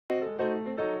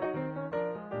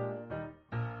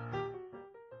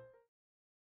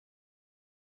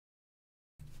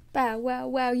Bow wow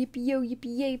wow yippee yo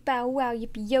yippee yay, bow wow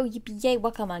yippee yo yippee yay.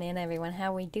 Welcome on in, everyone.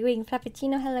 How are we doing?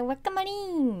 Frappuccino, hello, welcome on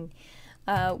in.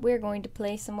 We're going to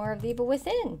play some more of The Evil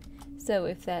Within. So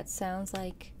if that sounds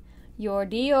like your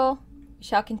deal, we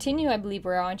shall continue. I believe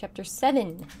we're on chapter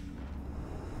 7.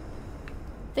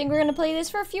 I think we're gonna play this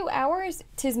for a few hours.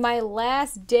 'Tis my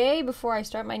last day before I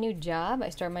start my new job. I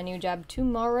start my new job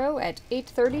tomorrow at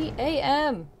 8:30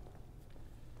 a.m.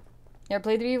 Never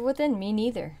played The Evil Within? Me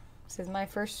neither. This is my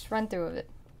first run through of it.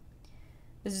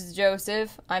 This is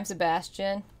Joseph. I'm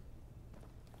Sebastian.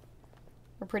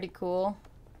 We're pretty cool.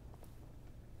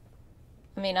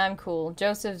 I mean, I'm cool.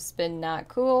 Joseph's been not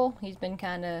cool. He's been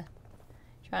kind of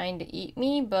trying to eat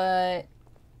me, but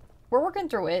we're working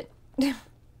through it.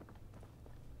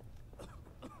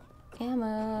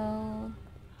 Ammo.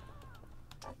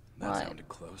 That sounded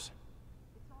close.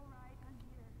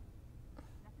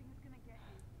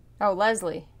 Oh,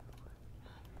 Leslie.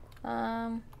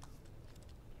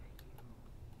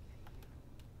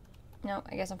 No,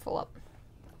 I guess I'm full up.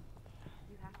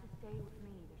 You have to stay with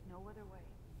me. There's no other way.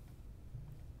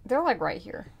 They're like right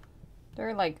here.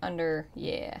 They're like under,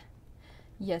 yeah.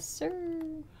 Yes, sir.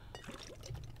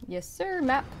 Yes, sir,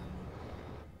 map.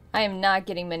 I am not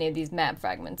getting many of these map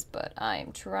fragments, but I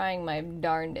am trying my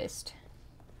darndest.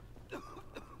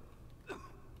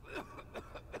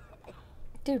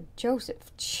 Dude,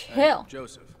 Joseph, chill. Hey,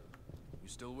 Joseph, you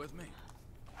still with me?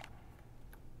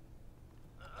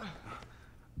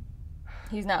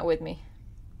 He's not with me.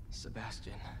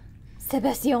 Sebastian,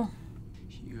 Sebastian.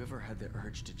 you ever had the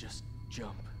urge to just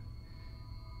jump?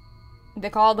 The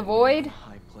Call of the Void?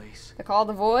 High place The Call of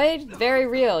the Void? Very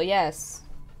real, yes.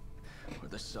 where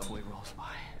the subway rolls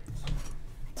by.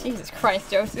 Jesus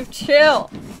Christ, Joseph, chill.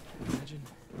 Imagine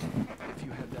if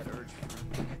you had that urge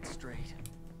for a minute straight.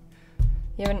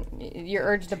 You haven't, your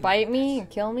urge to bite me and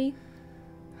kill me?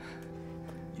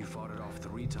 You fought it off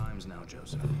 3 times now,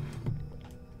 Joseph.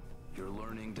 You're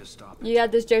learning to stop it. You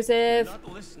got this, Joseph. You're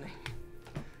not listening.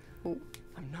 Ooh.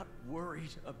 I'm not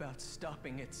worried about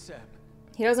stopping it, Seb.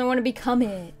 He doesn't want to become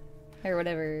it. Or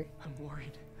whatever. I'm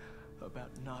worried about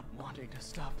not wanting to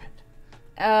stop it.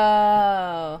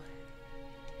 Oh.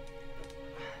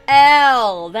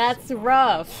 L, that's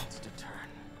rough. Wants to turn.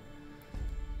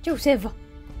 Joseph,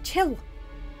 chill.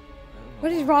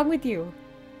 What is wrong with you?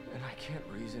 And I can't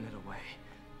reason it away.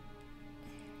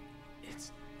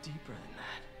 It's deeper than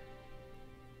that.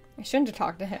 I shouldn't have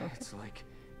talked to him. It's like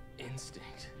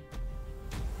instinct.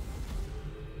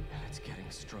 And it's getting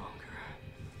stronger.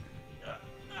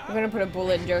 I'm gonna put a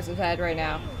bullet in Joseph's head right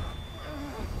now.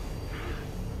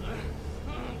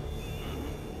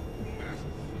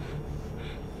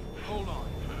 Hold on.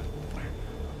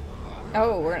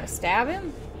 Oh, we're gonna stab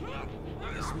him?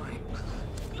 This might.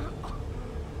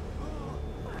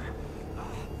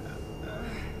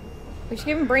 We should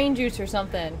give him brain juice or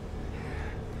something.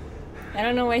 I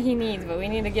don't know what he needs, but we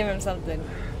need to give him something.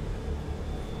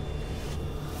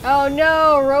 Oh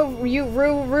no,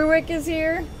 Rurik is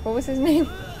here? What was his name?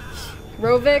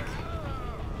 Rovik?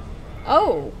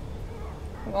 Oh.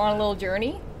 We're on a little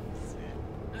journey?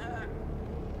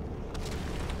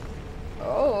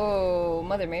 Oh,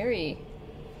 Mother Mary.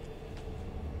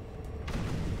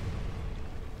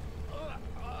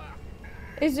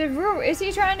 Is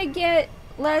he trying to get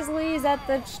Leslie? Is that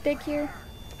the shtick here?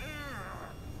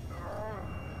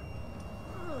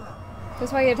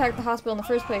 That's why you attacked the hospital in the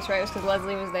first place, right? It was because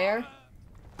Leslie was there?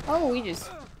 Oh, we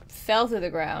just fell to the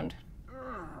ground.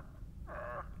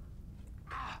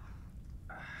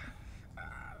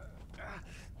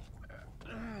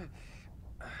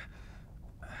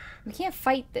 We can't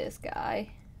fight this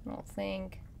guy, I don't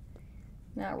think.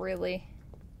 Not really.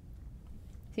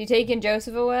 Is he taking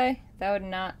Joseph away? That would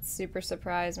not super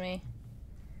surprise me.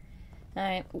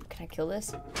 Alright, ooh, can I kill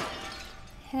this?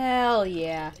 Hell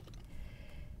yeah.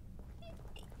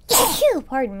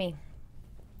 Pardon me.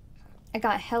 I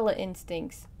got hella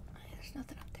instincts. There's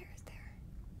nothing up there, is there?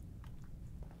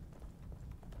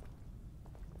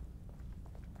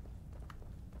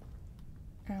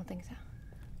 I don't think so.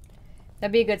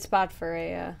 That'd be a good spot for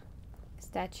a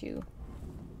statue.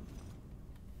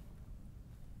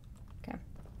 Okay.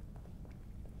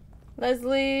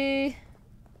 Leslie.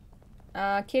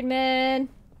 Kidman.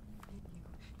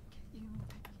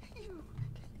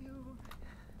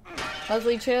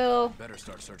 Leslie, chill. Better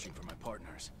start searching for my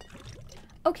partners.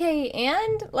 Okay,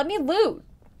 and let me loot.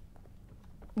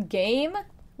 Game?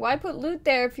 Why put loot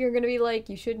there if you're gonna be like,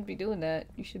 you shouldn't be doing that.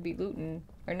 You should be looting.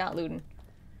 Or not looting.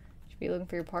 You should be looking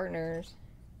for your partners.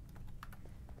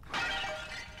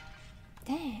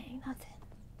 Dang. Nothing.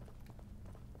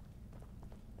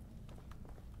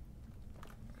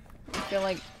 I feel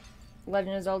like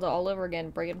Legend of Zelda all over again,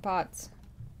 breaking pots.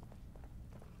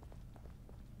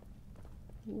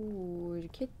 Ooh, there's a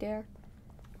kid there.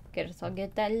 Guess I'll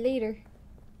get that later.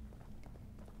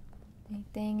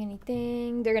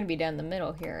 Anything? They're gonna be down the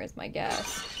middle here, is my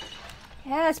guess.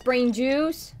 Yes, brain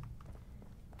juice!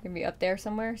 They're gonna be up there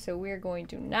somewhere, so we're going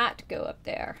to not go up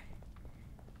there.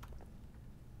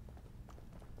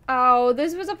 Oh,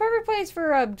 this was a perfect place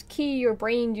for a key or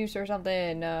brain juice or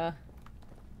something. Brain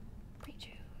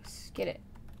juice. Get it.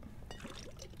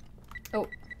 Oh.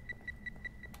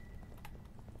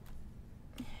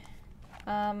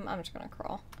 I'm just gonna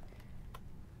crawl.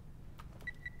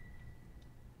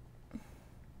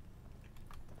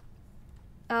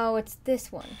 Oh, it's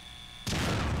this one.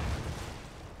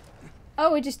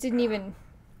 Oh, it just didn't even...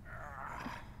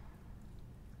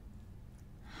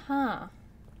 Huh.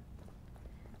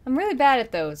 I'm really bad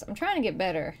at those. I'm trying to get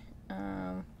better.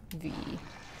 V.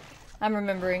 I'm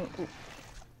remembering... Ooh.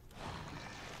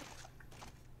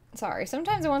 Sorry,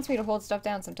 sometimes it wants me to hold stuff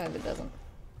down, sometimes it doesn't.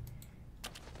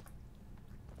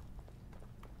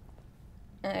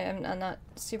 I'm not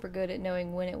super good at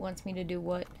knowing when it wants me to do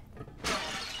what.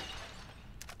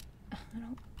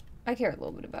 I care a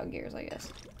little bit about gears, I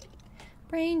guess.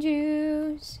 Brain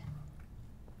juice.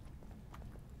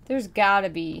 There's gotta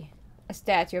be a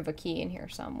statue of a key in here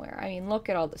somewhere. I mean, look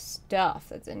at all the stuff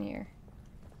that's in here.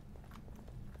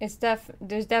 There's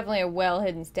definitely a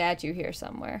well-hidden statue here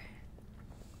somewhere.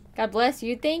 God bless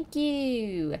you. Thank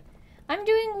you. I'm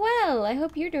doing well. I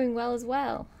hope you're doing well as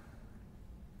well.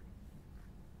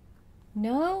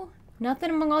 No?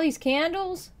 Nothing among all these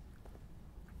candles?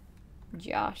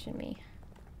 Josh and me.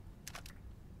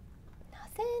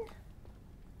 Nothing?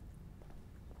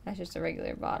 That's just a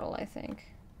regular bottle, I think.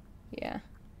 Yeah.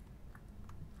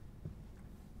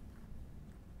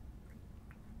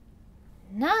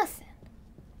 Nothing.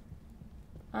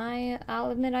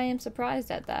 I'll admit I am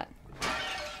surprised at that.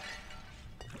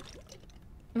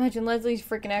 Imagine Leslie's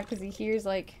freaking out because he hears,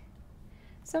 like,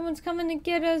 someone's coming to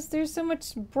get us. There's so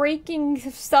much breaking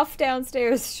stuff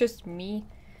downstairs. It's just me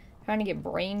trying to get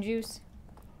brain juice.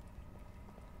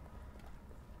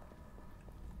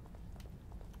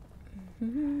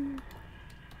 Mm-hmm.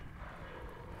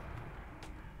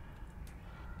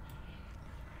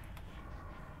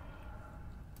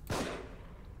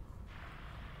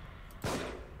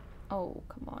 Oh,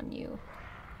 come on, you.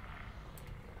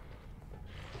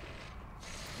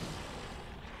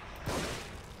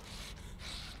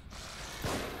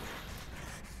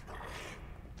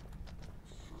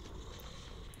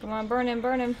 Come on, burn him,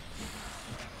 burn him.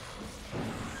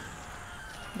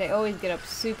 They always get up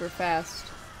super fast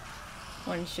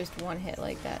when it's just one hit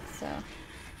like that, so.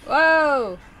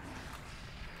 Whoa!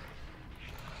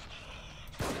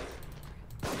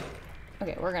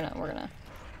 Okay, we're gonna.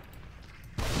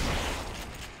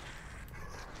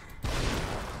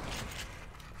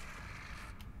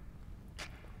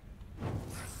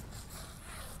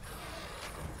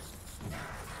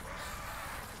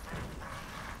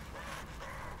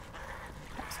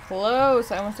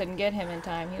 Close. I almost didn't get him in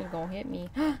time. He was gonna hit me.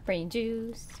 Brain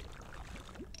juice.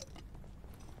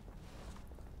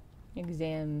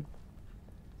 Exam.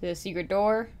 The secret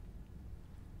door.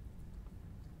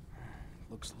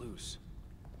 Looks loose.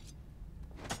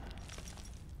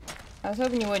 I was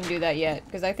hoping you wouldn't do that yet,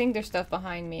 because I think there's stuff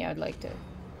behind me I'd like to...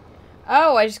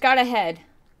 Oh, I just got ahead.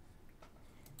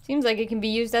 Seems like it can be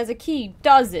used as a key.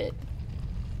 Does it?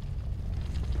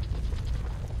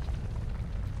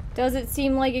 Does it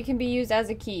seem like it can be used as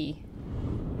a key?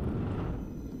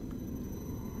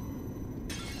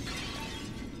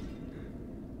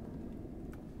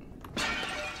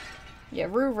 Yeah,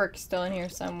 Ruvrik's still in here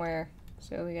somewhere,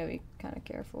 so we gotta be kind of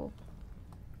careful.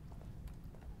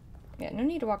 Yeah, no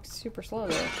need to walk super slow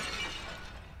though.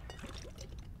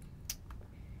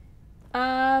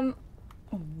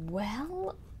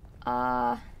 Well,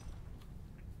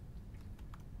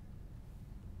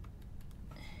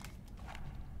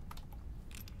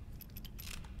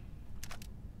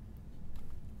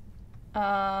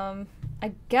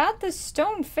 I got the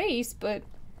stone face, but...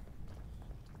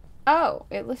 Oh,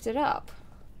 it lifted up.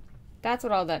 That's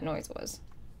what all that noise was.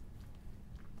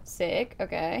 Sick,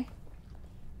 okay.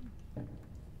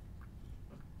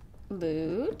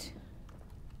 Loot.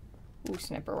 Ooh,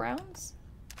 sniper rounds.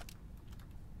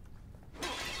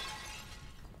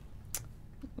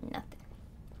 Nothing.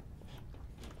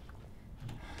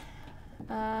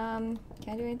 Can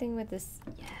I do anything with this?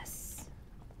 Yes.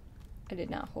 I did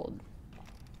not hold.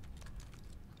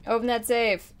 Open that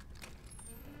safe.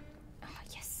 Oh,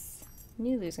 yes.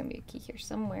 Knew there was gonna be a key here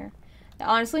somewhere.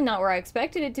 Honestly, not where I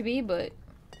expected it to be, but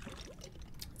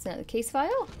it's another case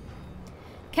file.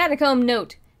 Catacomb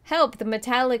note. Help, the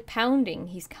metallic pounding.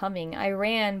 He's coming. I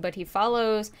ran, but he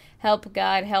follows. Help,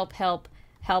 God, help, help.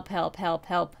 Help, help, help,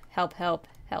 help, help, help,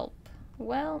 help.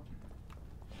 Well.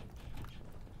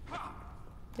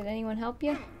 Did anyone help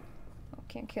you? Oh,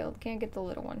 can't get the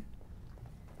little one.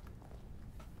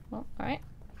 Well, alright.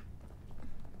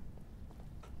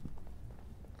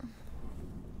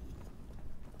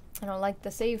 I don't like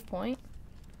the save point.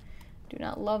 Do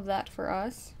not love that for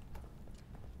us.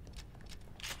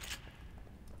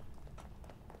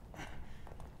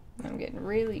 I'm getting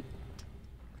really...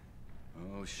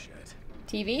 Oh, shit.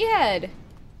 TV head!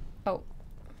 Oh.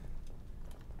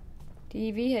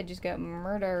 TV head just got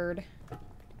murdered.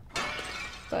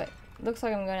 But looks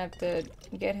like I'm gonna have to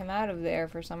get him out of there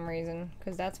for some reason.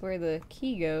 Because that's where the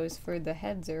key goes for the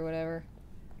heads or whatever.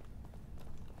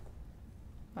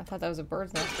 I thought that was a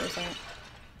bird's nest for a second.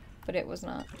 But it was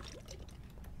not.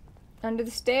 Under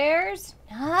the stairs?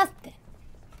 Nothing.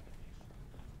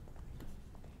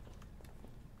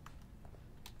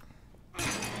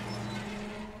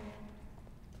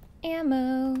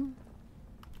 Ammo.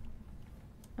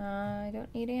 I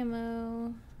don't need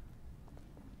ammo.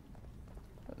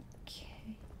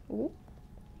 Okay. Ooh.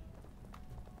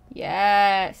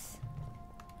 Yes.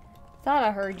 Thought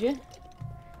I heard you.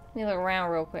 Let me look around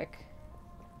real quick.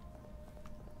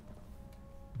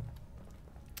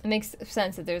 It makes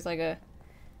sense that there's like a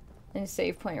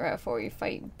save point right before you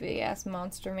fight big ass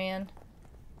monster man.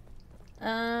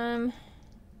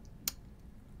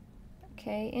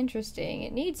 Okay, interesting.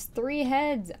 It needs 3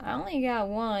 heads. I only got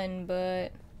 1,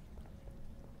 but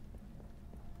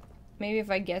maybe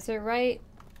if I guess it right.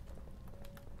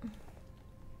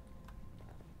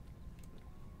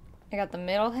 I got the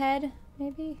middle head,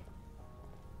 maybe?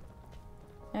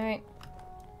 Alright.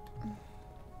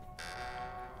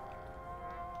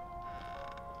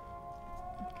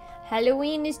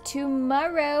 Halloween is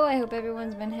tomorrow. I hope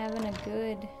everyone's been having a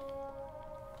good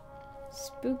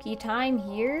spooky time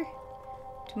here.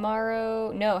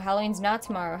 Tomorrow, no, Halloween's not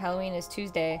tomorrow. Halloween is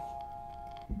Tuesday.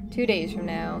 2 days from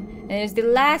now. And it is the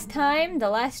last time, the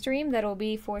last stream that will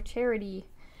be for charity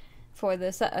for the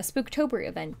Spooktober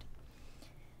event.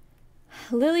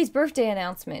 Lily's birthday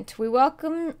announcement. We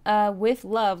welcome with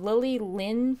love Lily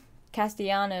Lynn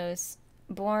Castellanos,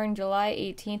 born July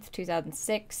 18th,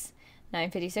 2006,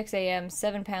 9:56 a.m.,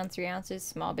 7 pounds 3 ounces,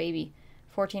 small baby,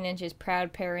 14 inches,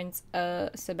 proud parents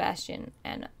Sebastian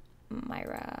and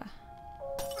Myra.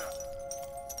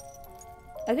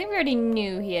 I think we already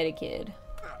knew he had a kid.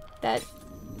 That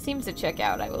seems to check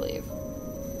out, I believe.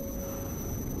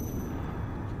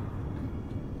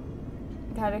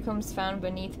 Catacombs found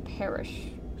beneath Parish.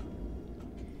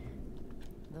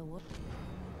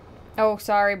 Oh,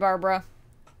 sorry, Barbara.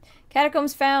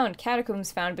 Catacombs found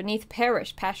beneath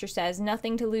Parish. Pastor says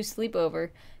nothing to lose sleep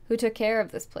over. Who took care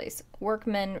of this place?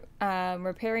 Workmen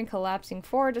repairing collapsing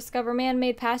floor discover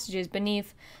man-made passages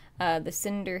beneath the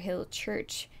Cinder Hill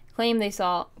Church. Claim they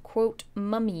saw, quote,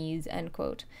 mummies, end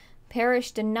quote.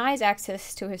 Parish denies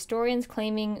access to historians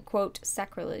claiming, quote,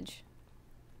 sacrilege,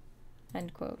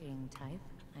 end quote. Worrying type,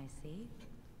 I see.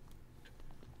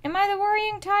 Am I the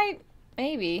worrying type?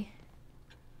 Maybe.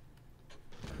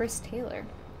 Chris Taylor.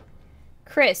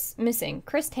 Chris, missing.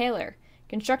 Chris Taylor.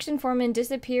 Construction foreman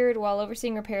disappeared while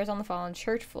overseeing repairs on the fallen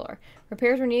church floor.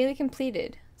 Repairs were nearly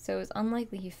completed, so it was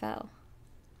unlikely he fell.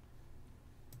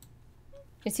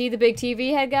 Is he the big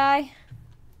TV head guy?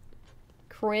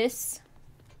 Chris.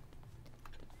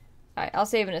 Alright, I'll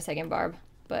save in a second, Barb.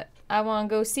 But I want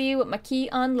to go see what my key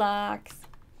unlocks.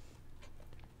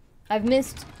 I've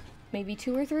missed maybe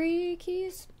 2 or 3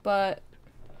 keys, but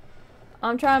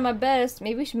I'm trying my best.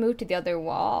 Maybe we should move to the other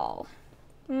wall.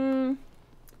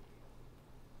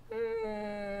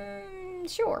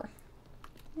 Sure.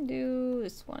 Do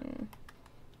this one.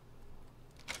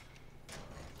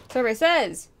 So everybody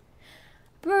says,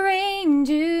 brain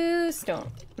juice. Don't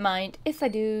mind if I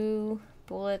do.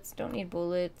 Bullets. Don't need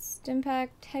bullets. Stim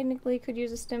pack. Technically could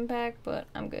use a stim pack, but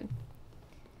I'm good.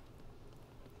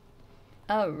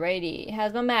 Alrighty.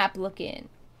 How's my map looking?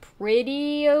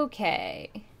 Pretty okay.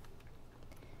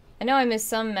 I know I missed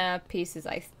some map pieces,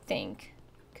 I think.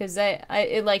 Because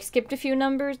it like skipped a few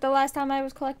numbers the last time I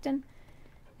was collecting.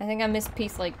 I think I missed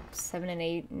piece like 7 and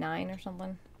 8, 9 or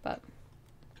something. But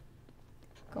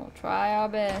gonna try our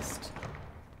best.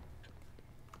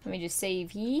 Let me just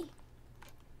save ye.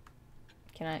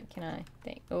 Can I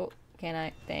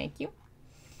thank you.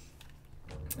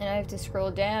 And I have to scroll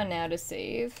down now to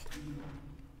save.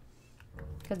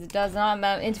 Because it does not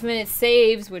have infinite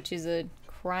saves, which is a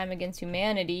crime against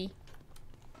humanity.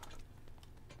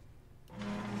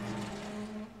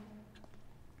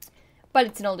 But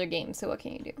it's an older game, so what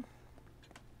can you do?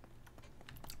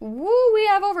 Woo, we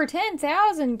have over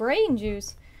 10,000 brain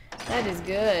juice. That is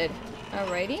good.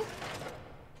 Alrighty.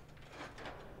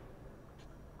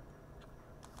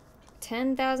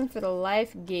 10,000 for the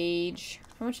life gauge.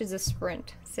 How much is a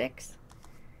sprint? 6?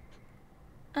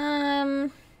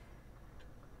 I'm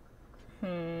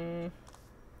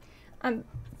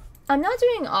not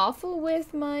doing awful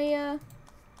with my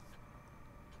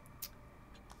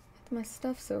my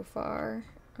stuff so far.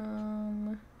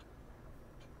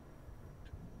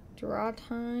 Draw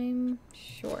time,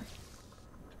 sure.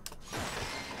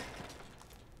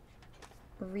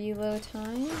 Reload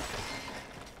time.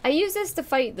 I use this to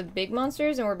fight the big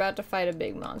monsters, and we're about to fight a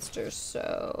big monster,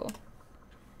 so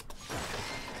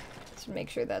let's make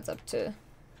sure that's up to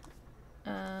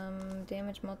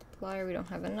damage multiplier. We don't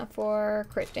have enough for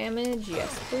crit damage.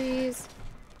 Yes, please.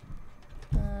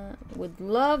 Would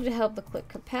love to help the click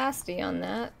capacity on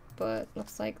that, but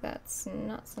looks like that's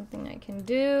not something I can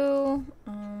do.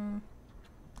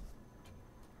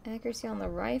 Accuracy on the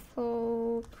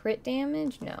rifle. Crit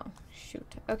damage? No. Shoot.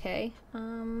 Okay.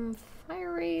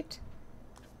 Fire rate.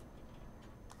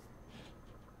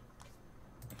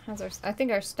 How's our... I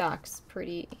think our stock's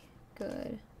pretty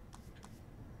good.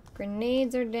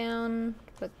 Grenades are down,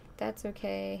 but that's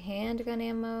okay. Handgun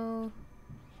ammo.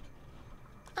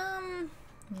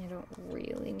 I don't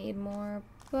really need more,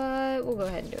 but we'll go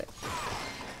ahead and do it.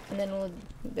 And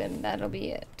then that'll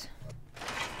be it.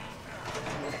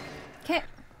 Okay.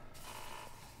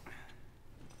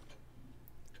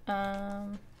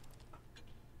 I'm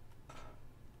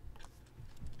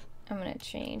gonna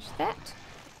change that.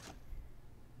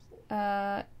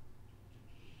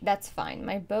 That's fine.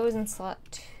 My bow's in slot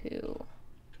 2.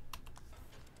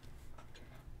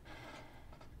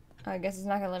 I guess it's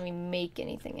not gonna let me make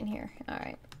anything in here.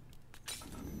 Alright.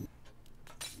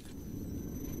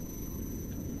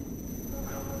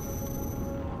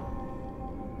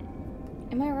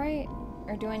 Am I right?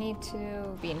 Or do I need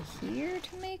to be in here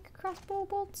to make crossbow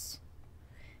bolts?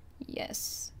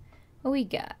 Yes. What we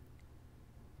got?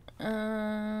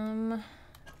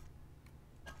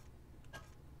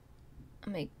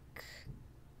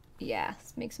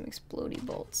 Let's make some explodey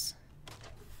bolts.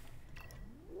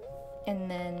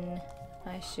 And then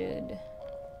I should...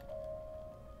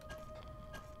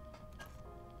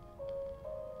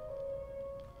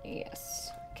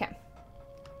 Yes. Okay.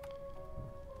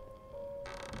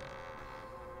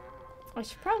 I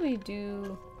should probably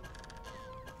do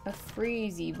a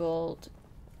freezy bolt,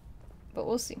 but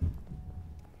we'll see.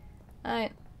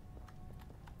 Alright.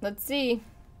 Let's see.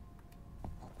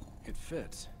 It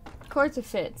fits. Of course it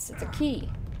fits. It's a key.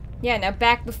 Yeah, now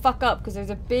back the fuck up, because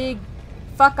there's a big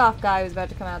fuck off guy who's about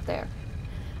to come out there.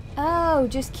 Oh,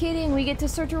 just kidding. We get to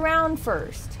search around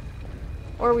first.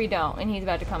 Or we don't, and he's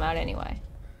about to come out anyway.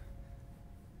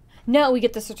 No, we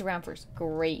get to search around first.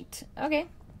 Great. Okay.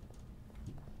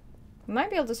 We might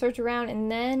be able to search around and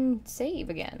then save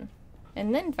again.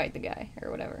 And then fight the guy,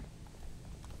 or whatever.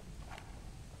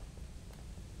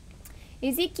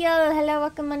 Ezekiel, hello,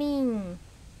 welcome on in.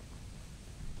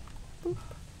 Boop.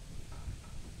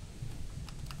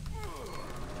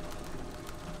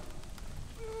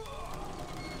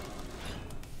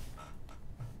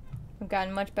 I've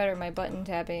gotten much better at my button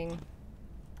tapping.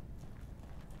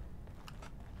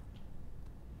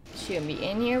 Should be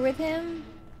in here with him?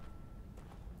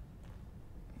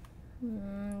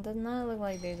 Does not look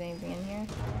like there's anything in here.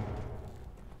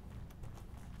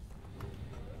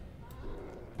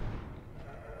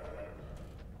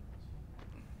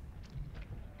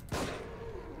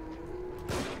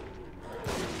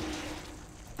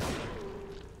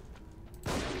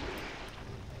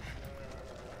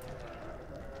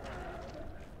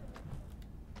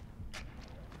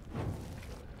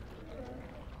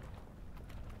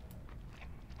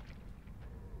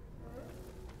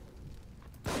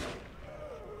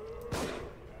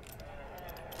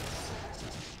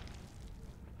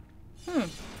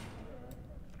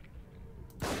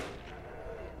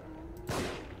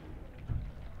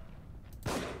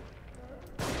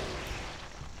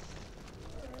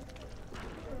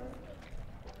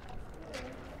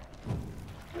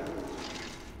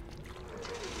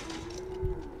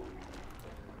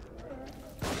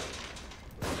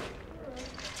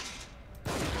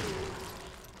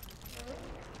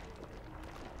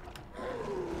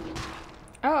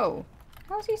 Oh,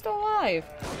 how is he still alive?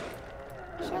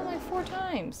 Shot like 4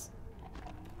 times.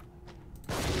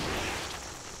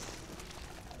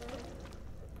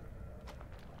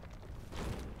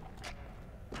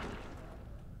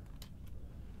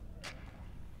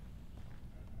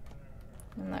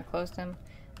 I'm not close to him.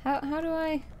 How do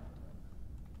I...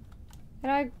 How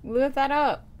do I lift that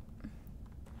up?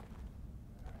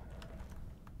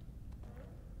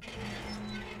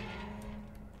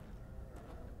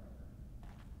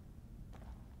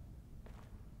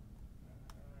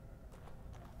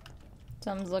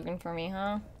 Something's looking for me,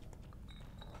 huh?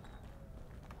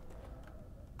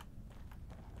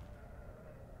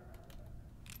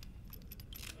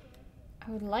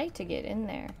 I would like to get in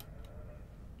there.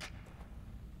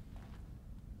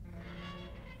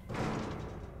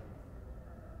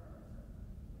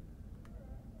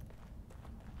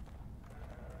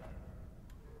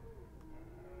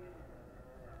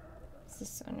 It's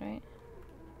this one, right?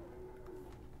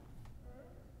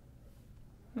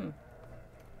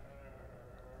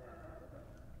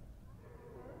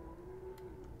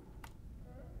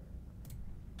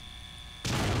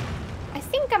 I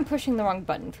think I'm pushing the wrong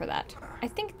button for that. I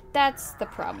think that's the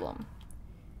problem.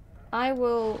 I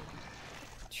will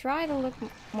try to look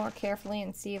more carefully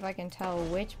and see if I can tell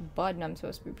which button I'm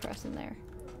supposed to be pressing there.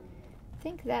 I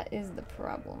think that is the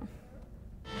problem.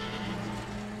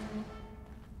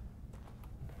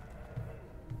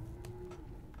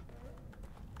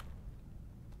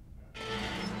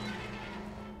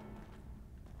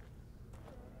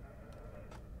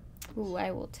 Ooh,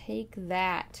 I will take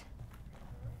that.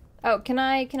 Oh, can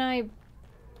I...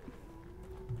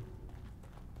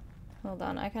 Hold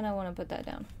on, I kind of want to put that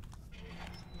down.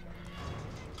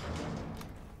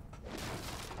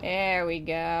 There we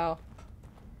go.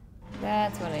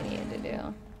 That's what I needed to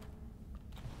do.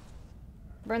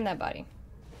 Burn that body.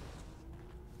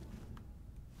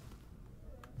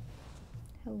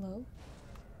 Hello?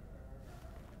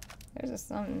 There's a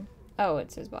sun. Oh,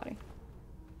 it's his body.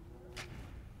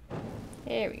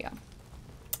 There we go.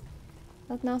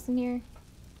 Nothing else in here?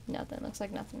 Nothing. Looks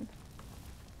like nothing.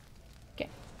 Okay.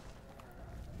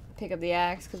 Pick up the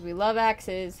axe, because we love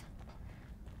axes.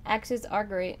 Axes are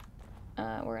great.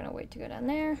 We're gonna wait to go down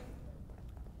there.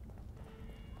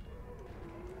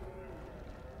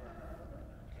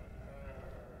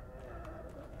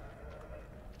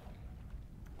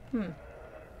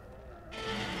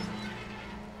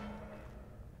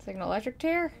 It's like an electric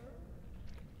chair?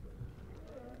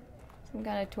 Some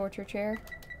kind of torture chair.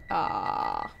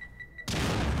 Ah.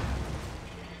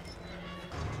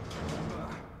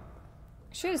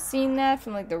 Should have seen that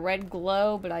from like the red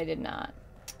glow, but I did not.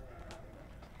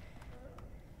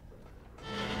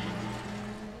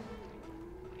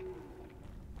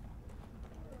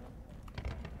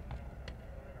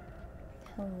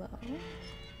 Hello?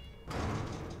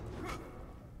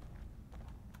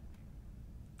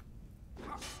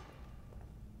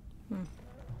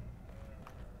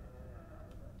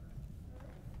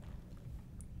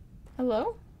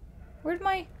 Hello? Where'd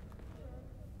my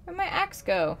axe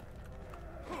go?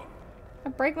 I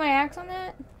break my axe on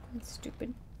that? That's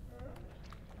stupid.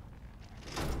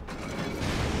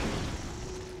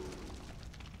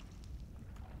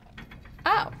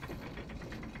 Oh.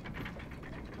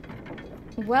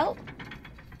 Well,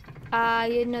 I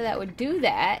didn't know that would do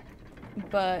that,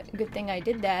 but good thing I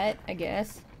did that, I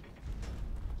guess.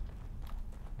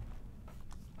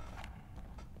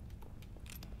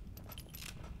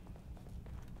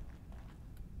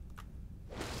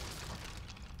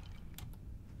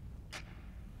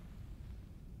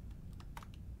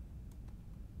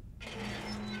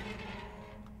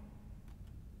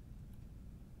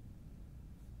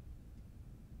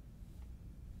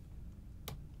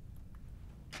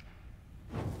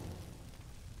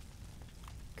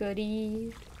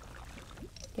 Goodies.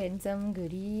 Getting some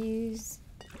goodies.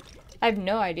 I have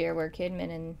no idea where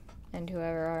Kidman and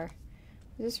whoever are.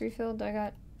 Is this refilled? I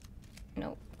got...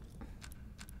 Nope.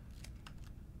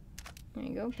 There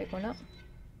you go. Pick one up.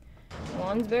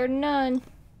 One's better than none.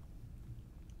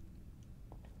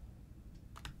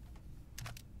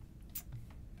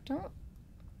 Don't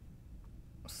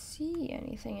see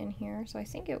anything in here, so I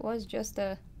think it was just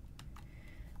a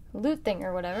loot thing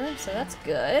or whatever, so that's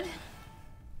good.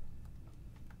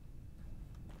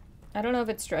 I don't know if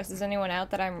it stresses anyone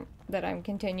out that I'm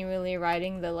continually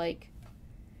riding the like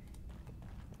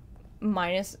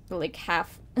minus like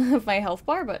half of my health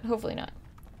bar, but hopefully not.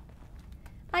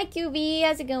 Hi QB,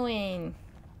 how's it going?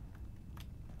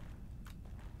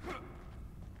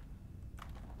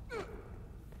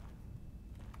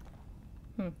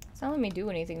 It's not letting me do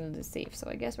anything to the safe, so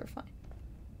I guess we're fine.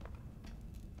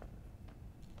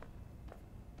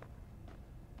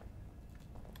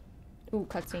 Ooh,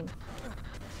 cutscene.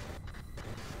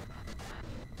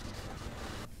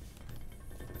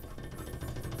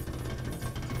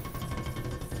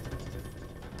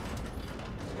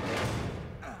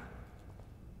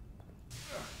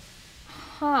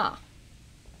 Huh.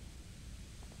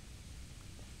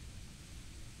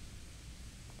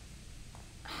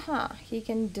 Huh, he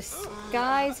can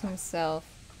disguise himself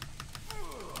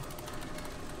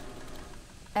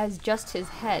as just his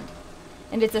head.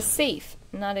 And it's a safe,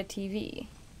 not a TV.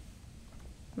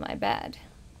 My bad.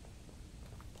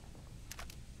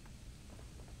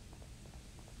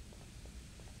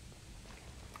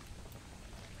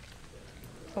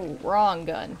 Oh, wrong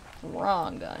gun.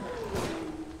 Wrong gun.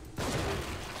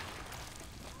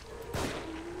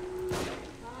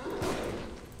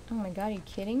 Oh my god, are you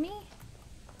kidding me?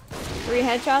 3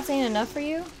 headshots ain't enough for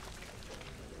you?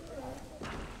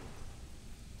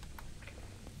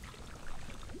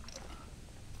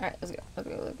 Alright, let's go. Let's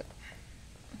go, let's go.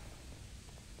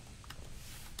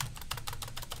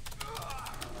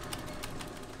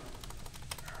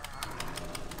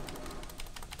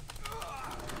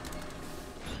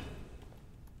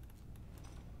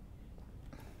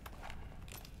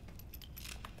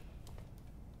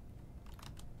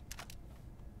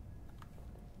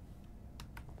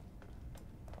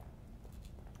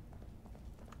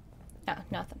 Oh,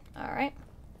 nothing. Alright.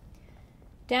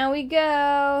 Down we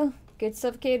go. Get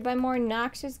suffocated by more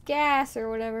noxious gas or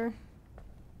whatever.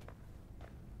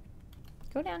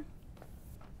 Go down.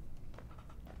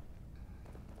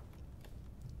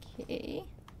 Okay.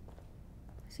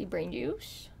 See brain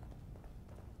juice.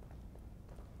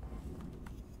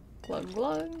 Glug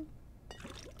glug.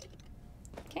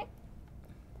 Okay.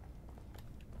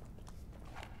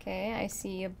 Okay, I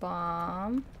see a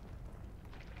bomb.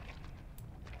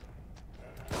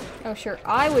 Oh, sure,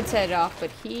 I would set it off,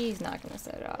 but he's not gonna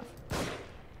set it off.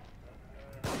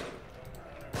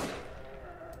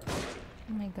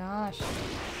 Oh my gosh.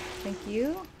 Thank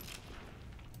you.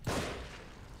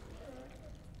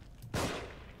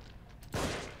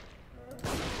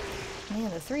 Man,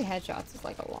 the 3 headshots is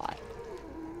like a lot.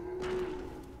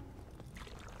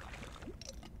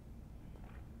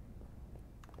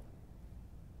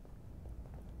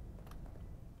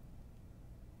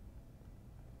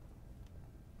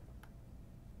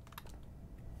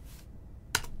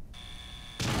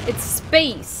 It's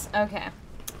space. Okay.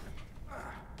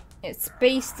 It's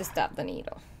space to stop the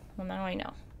needle. Well, now I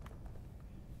know.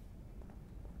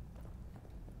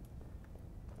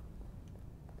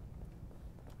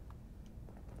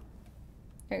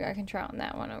 There you go. I can try on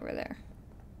that one over there.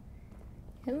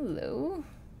 Hello.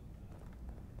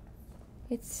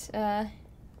 It's,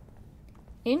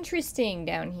 interesting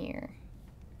down here.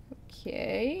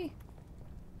 Okay.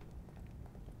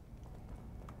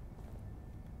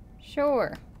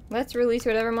 Sure. Let's release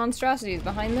whatever monstrosity is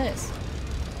behind this.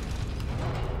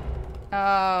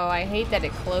 Oh, I hate that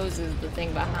it closes the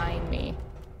thing behind me.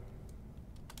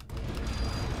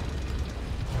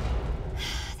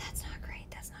 That's not great.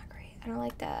 That's not great. I don't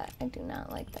like that. I do not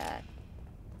like that.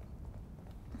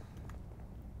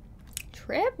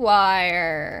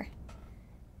 Tripwire.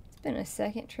 It's been a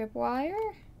second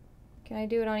tripwire. Can I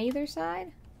do it on either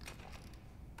side?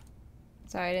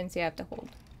 Sorry, I didn't see I have to hold.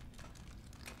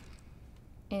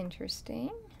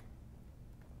 Interesting.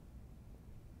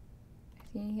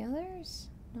 Any others?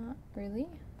 Not really.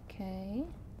 Okay.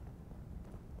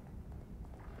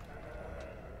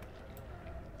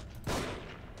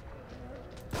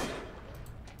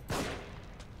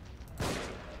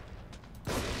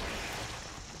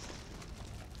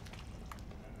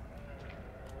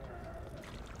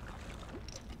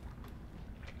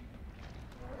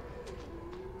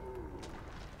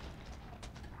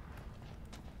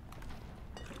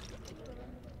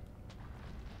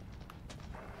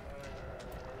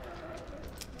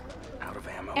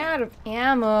 Out of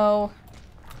ammo.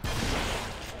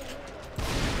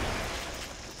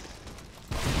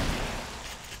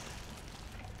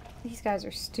 These guys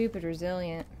are stupid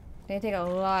resilient. They take a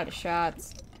lot of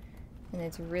shots. And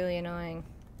it's really annoying.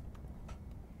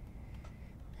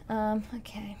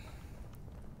 Okay.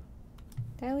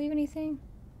 Did I leave anything?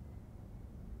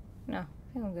 No,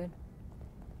 I think I'm good.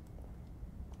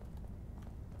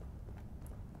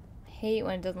 I hate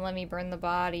when it doesn't let me burn the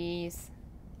bodies.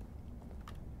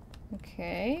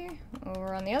 Okay,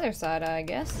 over on the other side, I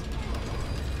guess.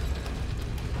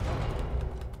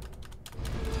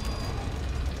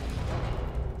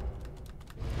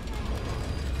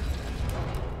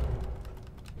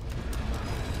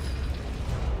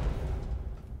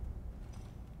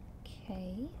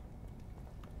 Okay.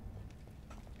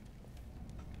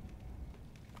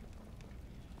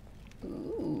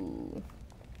 Ooh.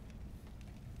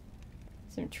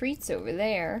 Some treats over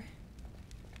there.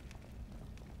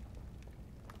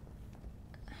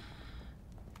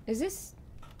 Is this...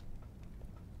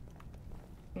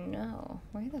 No.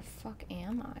 Where the fuck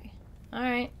am I?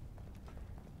 Alright.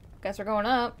 Guess we're going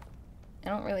up. I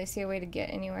don't really see a way to get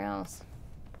anywhere else.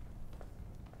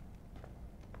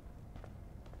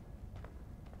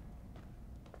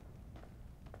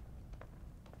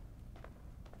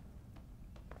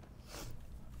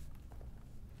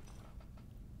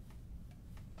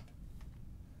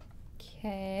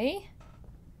 Okay.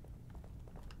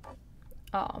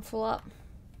 Oh, I'm full up.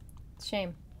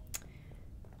 Shame.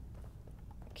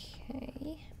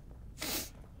 Okay.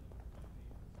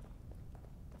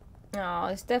 Oh,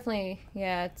 it's definitely,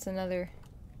 yeah, it's another.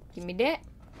 Give me that.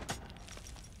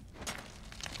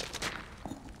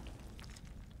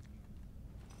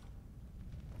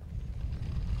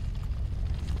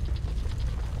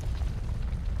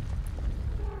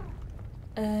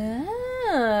 Oh.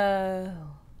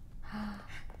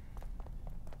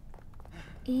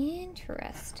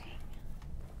 Interesting.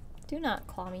 Do not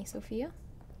claw me, Sophia.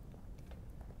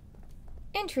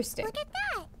 Interesting. Look at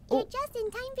that! You're just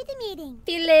in time for the meeting.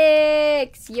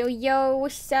 Felix! Yo, yo,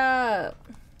 what's up?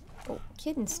 Oh,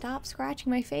 kitten, stop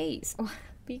scratching my face.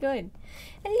 Be good.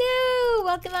 Hello!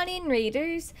 Welcome on in,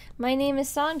 Raiders. My name is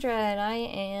Sandra, and I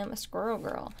am a squirrel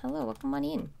girl. Hello, welcome on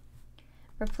in.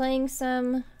 We're playing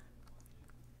some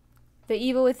The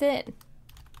Evil Within.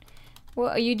 Well,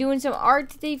 are you doing some art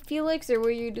today, Felix, or were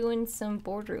you doing some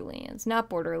Borderlands? Not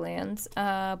Borderlands,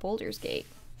 Baldur's Gate.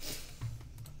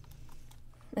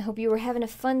 I hope you were having a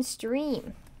fun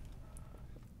stream.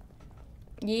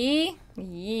 Yee?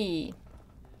 Yee.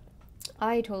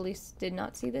 I totally did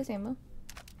not see this ammo.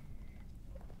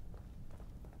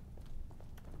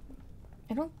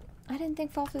 I didn't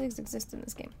think fall physics existed in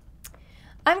this game.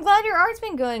 I'm glad your art's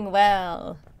been going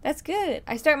well. That's good.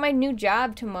 I start my new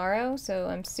job tomorrow, so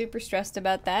I'm super stressed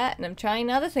about that, and I'm trying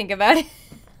not to think about it.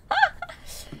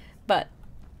 But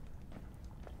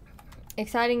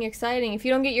exciting, exciting. If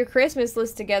you don't get your Christmas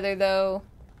list together, though,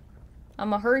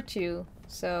 I'ma hurt you.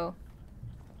 So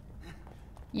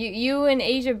you and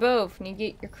Asia both need to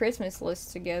get your Christmas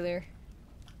list together.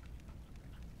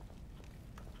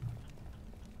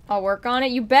 I'll work on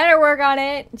it. You better work on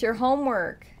it. It's your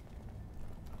homework.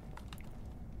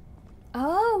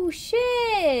 Oh,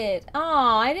 shit.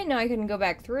 Aw, I didn't know I couldn't go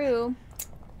back through.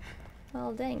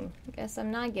 Well, dang. I guess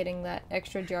I'm not getting that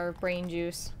extra jar of brain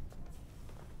juice.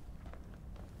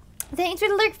 Thanks for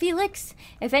the lurk, Felix.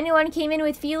 If anyone came in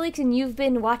with Felix and you've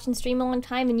been watching stream a long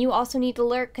time and you also need to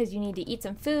lurk because you need to eat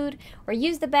some food or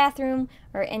use the bathroom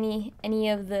or any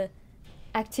of the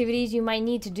activities you might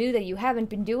need to do that you haven't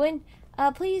been doing,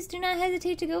 please do not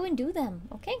hesitate to go and do them,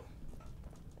 okay?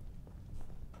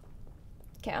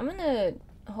 Okay, I'm gonna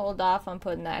hold off on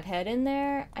putting that head in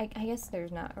there. I guess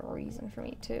there's not a reason for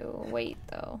me to wait,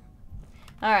 though.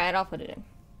 Alright, I'll put it in.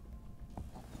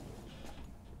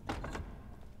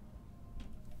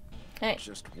 Hey.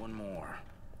 Just one more.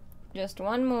 Just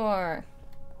one more.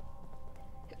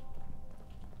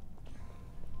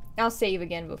 I'll save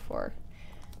again before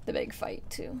the big fight,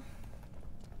 too.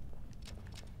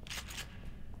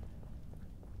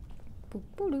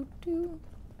 Boop-a-doo-doo.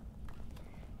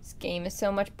 This game is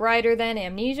so much brighter than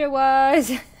Amnesia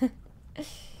was.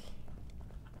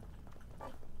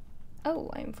 Oh,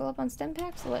 I'm full up on stem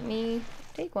packs, so let me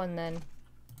take one then.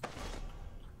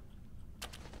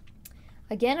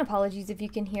 Again, apologies if you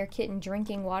can hear Kitten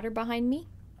drinking water behind me.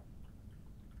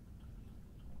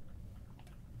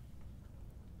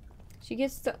 She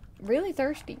gets really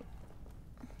thirsty.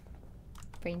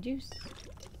 Brain juice.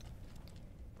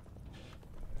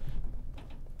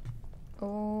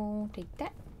 Oh, take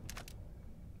that.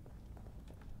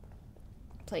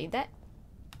 Play that.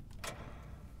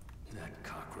 That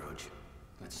cockroach.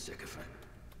 That sycophant.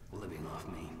 Living off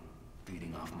me.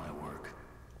 Feeding off my work.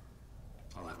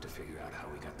 I'll have to figure out how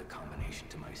we got the combination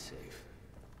to my safe.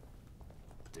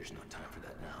 But there's no time for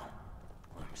that now.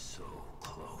 I'm so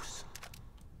close.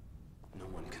 No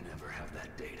one can ever have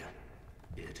that data.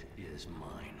 It is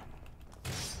mine.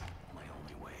 My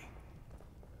only way.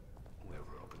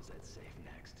 Whoever opens that safe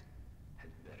next had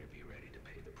better be ready to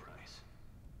pay the price.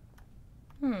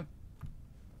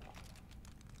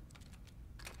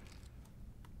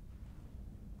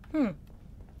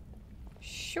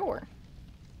 Sure.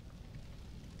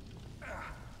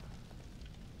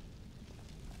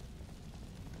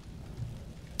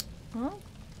 Well,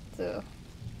 it's a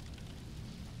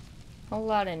whole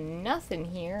lot of nothing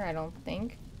here, I don't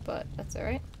think, but that's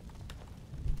alright.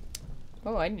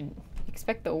 Oh, I didn't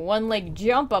expect the one-leg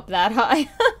jump up that high.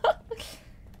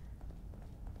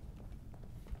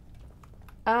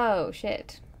 Oh,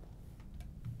 shit.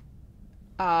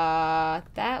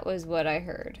 That was what I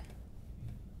heard.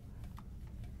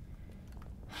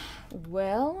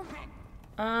 Well,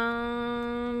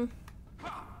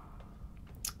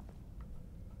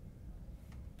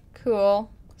 cool.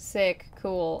 Sick.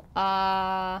 Cool.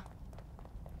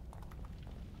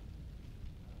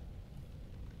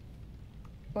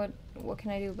 What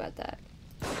can I do about that?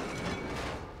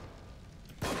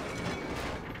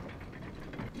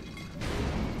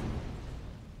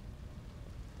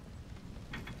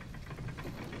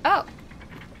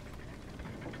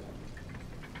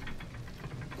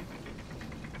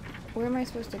 where am I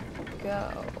supposed to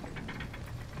go?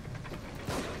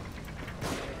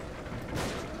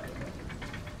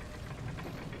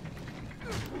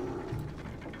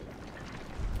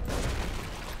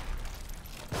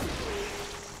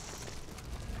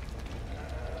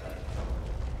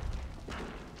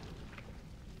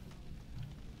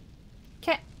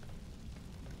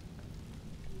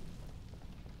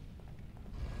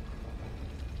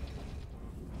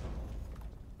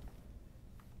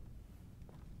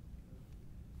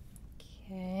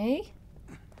 Okay.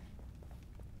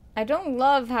 I don't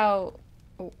love how...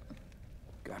 Oh,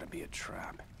 Gotta be a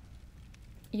trap.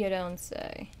 you don't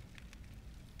say.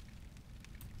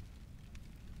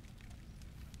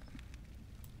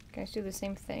 Can I just do the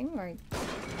same thing? Or...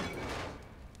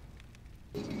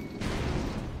 I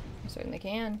certainly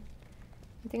can.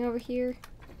 Anything over here?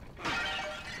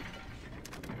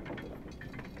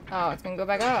 Oh, it's gonna go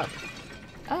back up.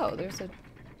 Oh, there's a...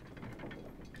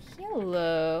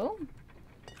 Hello.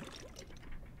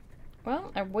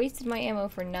 Well, I wasted my ammo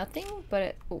for nothing,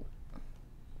 but oh.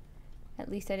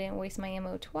 At least I didn't waste my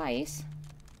ammo twice.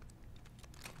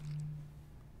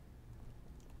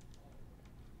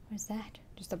 What is that?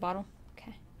 Just a bottle?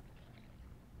 Okay.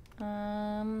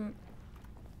 I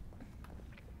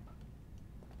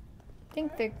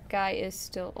think the guy is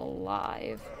still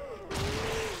alive.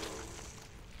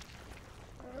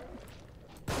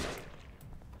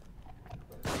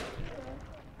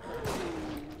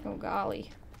 Oh golly.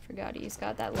 Forgot he's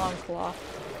got that long claw.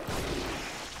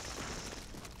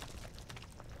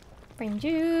 Frame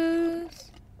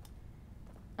juice.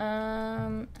 I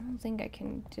don't think I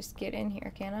can just get in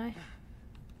here, can I?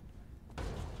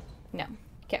 No.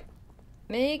 Okay.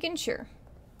 Making sure.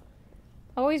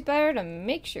 Always better to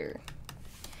make sure.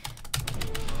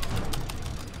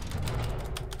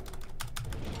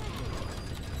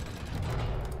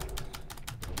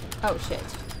 Oh shit.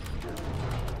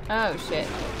 Oh shit.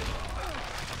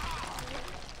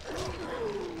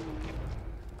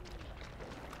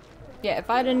 Yeah,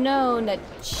 if I'd have known that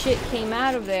shit came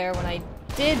out of there when I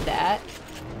did that.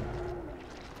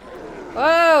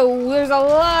 Oh, there's a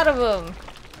lot of them.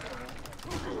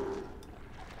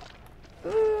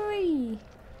 Ooh.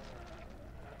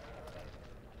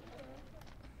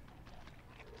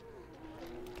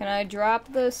 Can I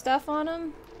drop the stuff on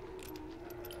them?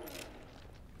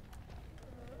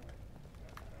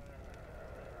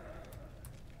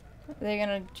 Are they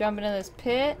gonna jump into this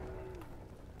pit?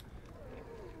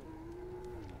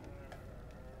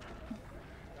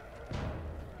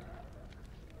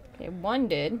 Okay, one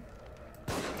did.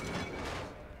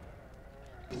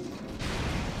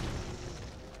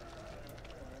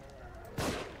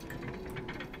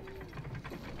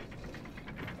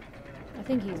 I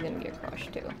think he's gonna get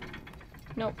crushed too.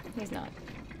 Nope, he's not.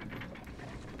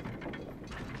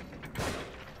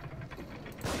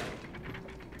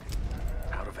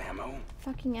 Out of ammo?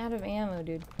 Fucking out of ammo,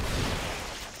 dude.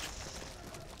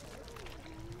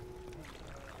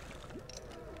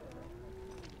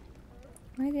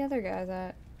 Where are the other guys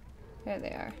at? There they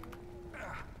are.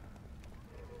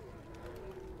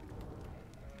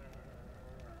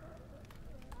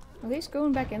 Are they just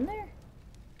going back in there?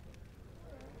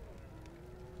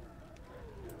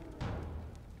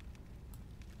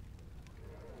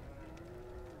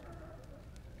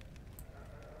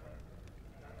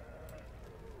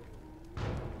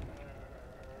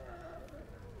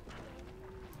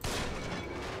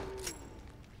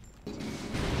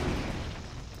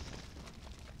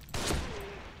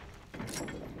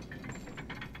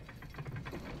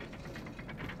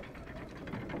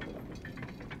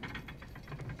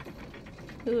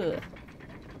 Ugh.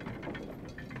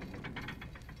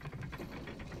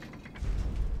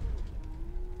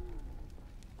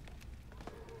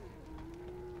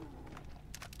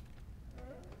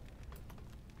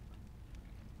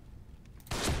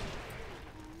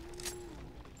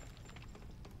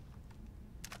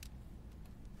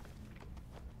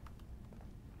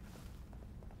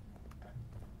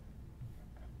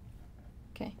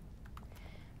 Okay.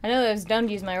 I know I was dumb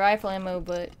to use my rifle ammo,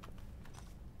 but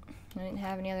I didn't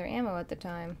have any other ammo at the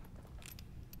time.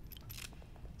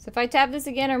 So if I tap this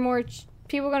again, are more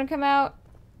people gonna come out?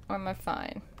 Or am I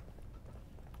fine?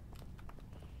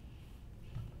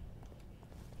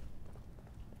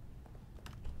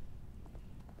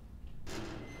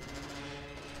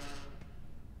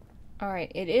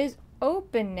 Alright, it is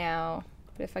open now.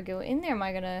 But if I go in there, am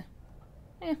I gonna...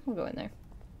 we'll go in there.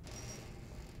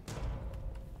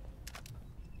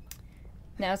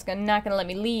 Now it's not gonna let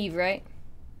me leave, right?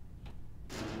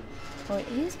 Oh, it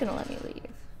is gonna let me leave.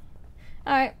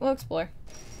 Alright, we'll explore.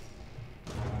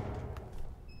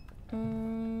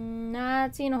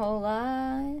 Not seeing a whole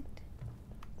lot.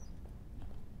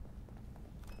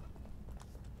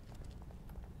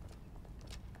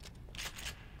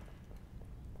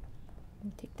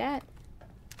 Take that.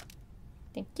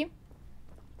 Thank you.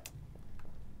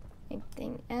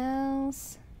 Anything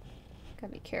else?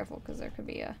 Gotta be careful because there could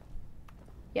be a...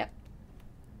 Yep.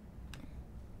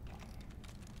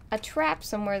 A trap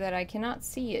somewhere that I cannot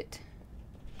see it.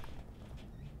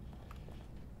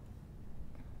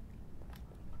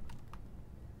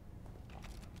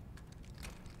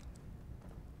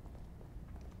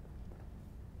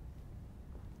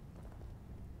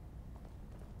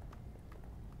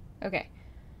 Okay.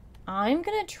 I'm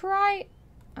gonna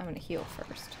heal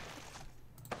first.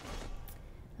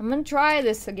 I'm gonna try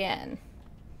this again.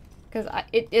 Because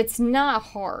it's not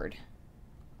hard.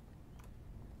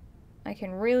 I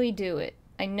can really do it.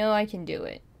 I know I can do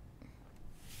it.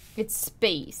 It's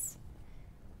space.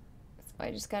 So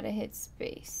I just gotta hit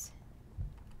space.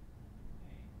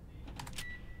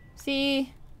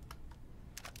 See?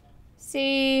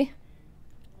 See?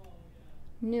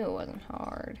 Knew it wasn't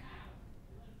hard.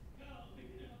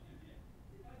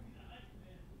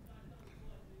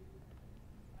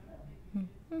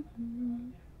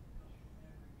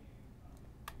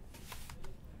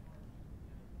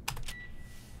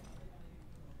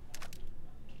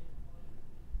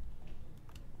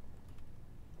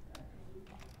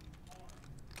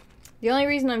 The only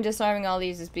reason I'm disarming all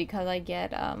these is because I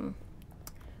get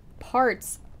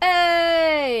parts.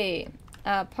 Hey!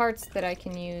 Parts that I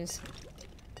can use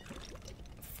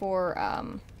for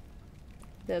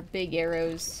the big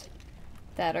arrows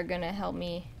that are gonna help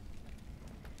me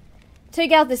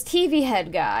take out this TV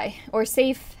head guy, or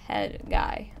safe head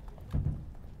guy.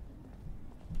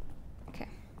 Okay.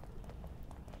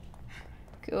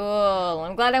 Cool.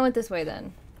 I'm glad I went this way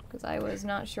then, because I was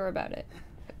not sure about it.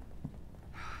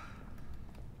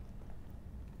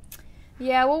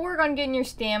 Yeah, we'll work on getting your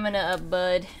stamina up,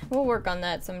 bud. We'll work on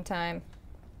that sometime.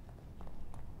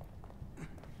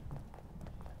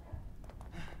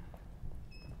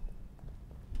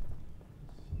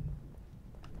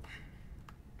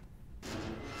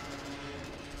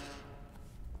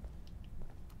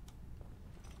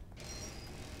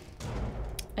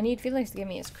 I need Felix to give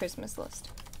me his Christmas list.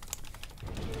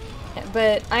 Yeah,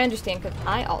 but I understand, because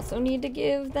I also need to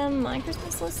give them my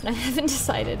Christmas list, and I haven't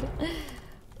decided.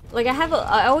 Like,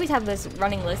 I always have this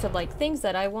running list of, like, things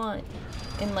that I want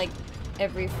in, like,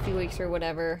 every few weeks or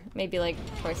whatever. Maybe, like,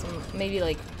 maybe,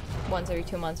 like, once every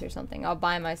 2 months or something. I'll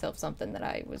buy myself something that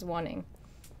I was wanting.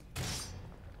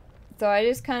 So I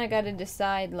just kind of got to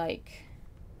decide, like...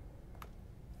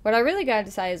 What I really got to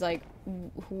decide is, like,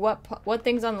 what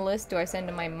things on the list do I send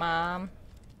to my mom?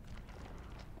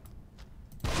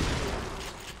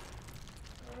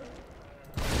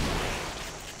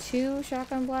 Two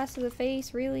shotgun blasts to the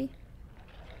face, really?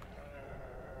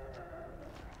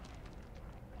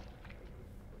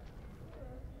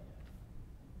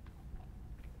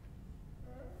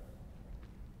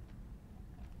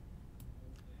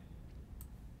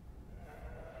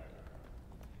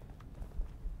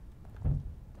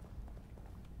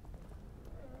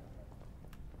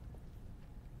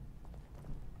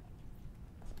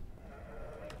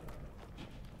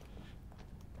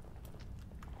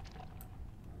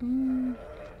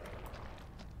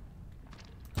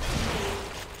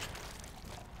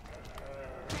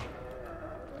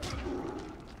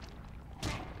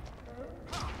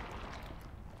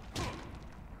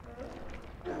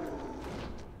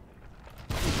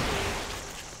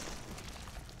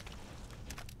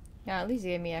 Yeah, at least he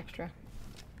gave me extra.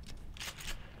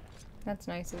 That's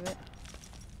nice of it.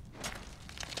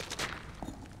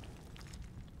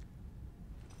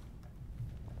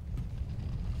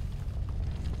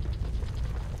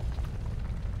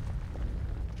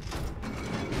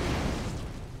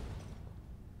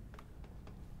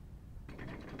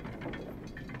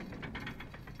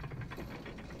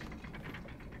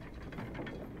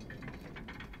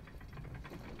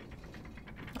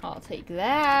 I'll take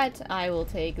that. I will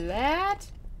take that.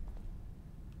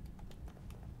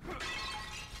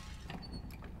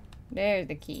 There's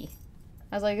the key.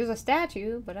 I was like, there's a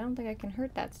statue, but I don't think I can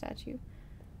hurt that statue.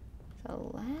 It's a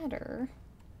ladder.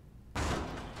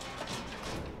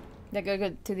 That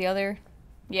go to the other?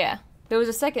 Yeah. There was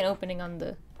a second opening on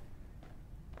the...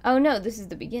 Oh no, this is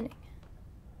the beginning.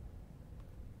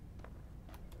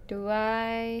 Do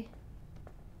I...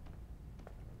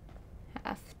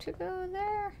 have to go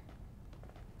there?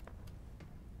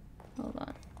 Hold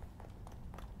on.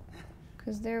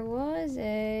 Because there was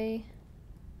a...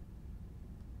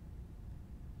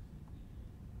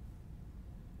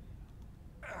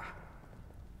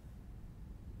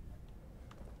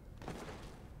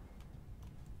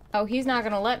 Oh, he's not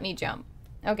gonna let me jump.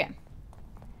 Okay.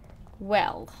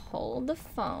 Well, hold the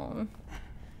phone.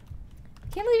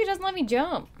 Can't believe he doesn't let me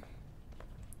jump.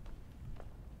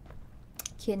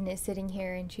 Kitten is sitting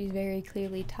here and she's very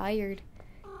clearly tired.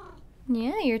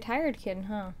 Yeah, you're tired, Kitten,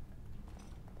 huh?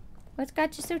 What's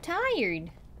got you so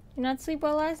tired? You not sleep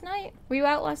well last night? Were you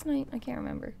out last night? I can't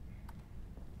remember.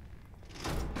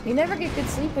 You never get good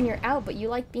sleep when you're out, but you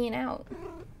like being out.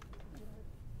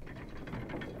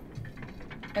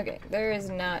 Okay, there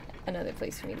is not another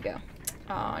place for me to go.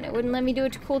 Oh, and it wouldn't let me do a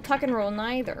cool tuck and roll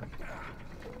neither.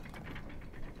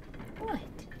 What?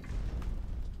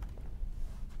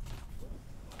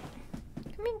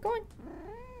 Come in, go on.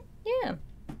 Yeah.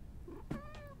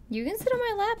 You can sit on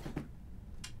my lap.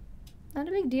 Not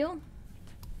a big deal.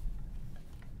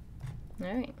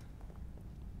 Alright.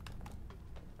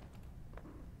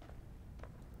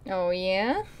 Oh,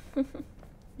 yeah?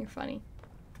 You're funny.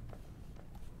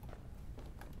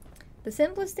 The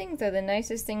simplest things are the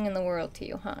nicest thing in the world to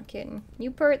you, huh, kitten?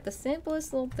 You purr at the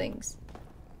simplest little things.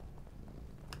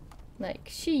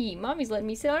 Like, mommy's letting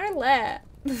me sit on her lap.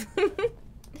 Alright.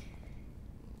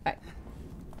 I'm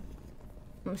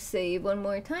gonna save one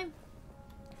more time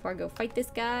before I go fight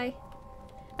this guy.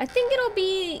 I think it'll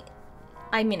be...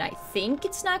 I mean, I think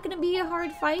it's not gonna be a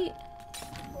hard fight.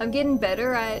 I'm getting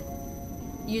better at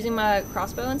using my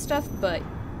crossbow and stuff, but...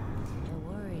 A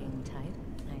worrying type,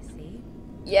 I see.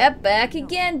 Yep, back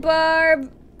again,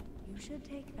 Barb! You should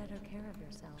take better care of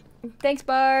yourself. Thanks,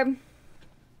 Barb.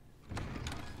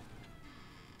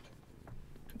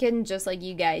 Getting just like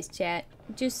you guys, chat.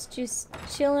 Just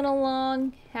chilling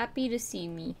along, happy to see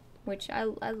me, which I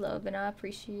love and I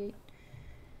appreciate.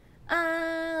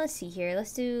 Let's see here.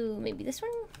 Let's do maybe this one.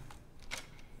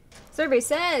 Survey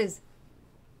says,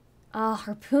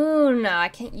 harpoon. No, I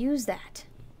can't use that.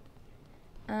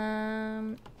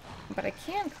 But I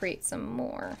can create some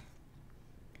more,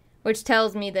 which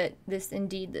tells me that this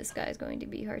guy is going to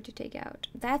be hard to take out.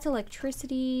 That's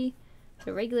electricity.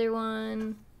 The regular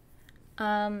one.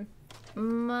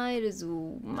 Might as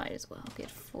well get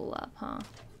full up, huh?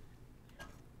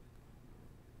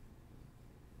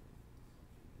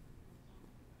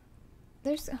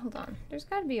 Hold on. There's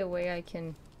gotta be a way I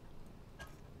can...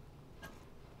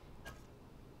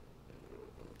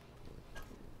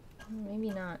 Maybe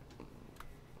not.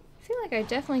 I feel like I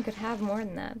definitely could have more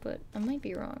than that, but I might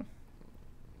be wrong.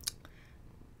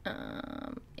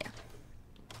 Yeah.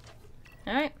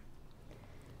 Alright.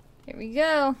 Here we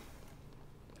go.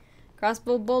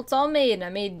 Crossbow bolts all made, and I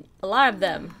made a lot of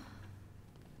them.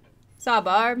 Saw,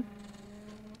 Barb.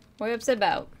 What are you upset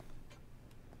about?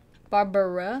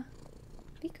 Barbara?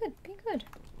 Be good, be good.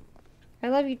 I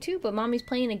love you too, but Mommy's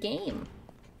playing a game.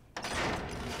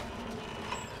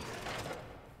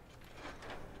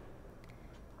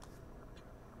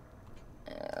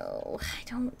 Oh, I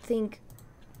don't think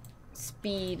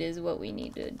speed is what we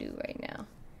need to do right now.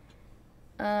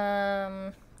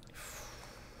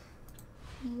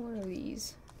 What are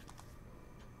these?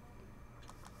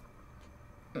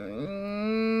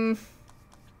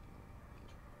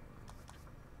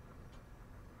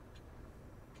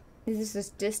 Is this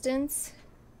distance?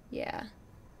 Yeah.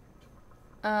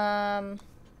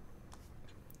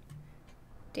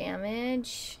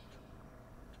 Damage.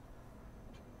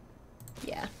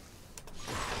 Yeah.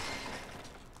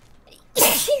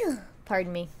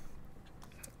 Pardon me.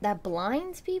 That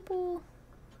blinds people?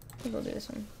 I think we'll do this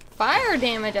one. Fire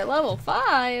damage at level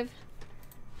 5.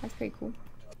 That's pretty cool.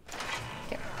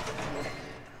 Okay.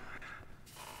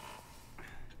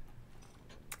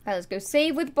 Alright, let's go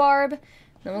save with Barb.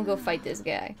 Then we'll go fight this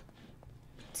guy.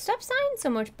 Stop sighing so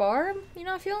much, Barb. You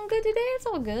not feeling good today? It's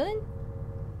all good.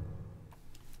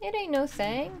 It ain't no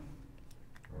thing.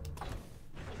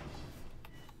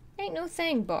 Ain't no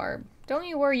thing, Barb. Don't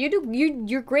you worry.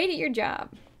 You're great at your job.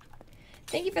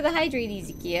 Thank you for the hydrate,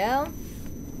 Ezekiel.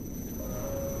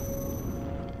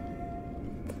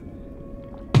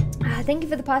 Thank you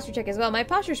for the posture check as well. My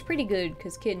posture's pretty good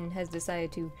because Kitten has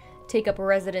decided to take up a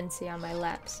residency on my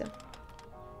lap, so.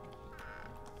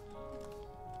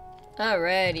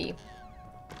 Alrighty.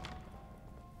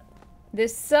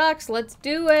 This sucks. Let's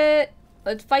do it.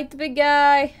 Let's fight the big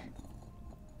guy.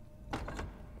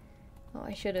 Oh,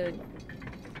 I should've...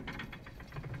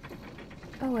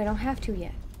 Oh, I don't have to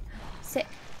yet. Sick.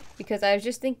 Because I was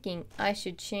just thinking I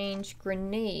should change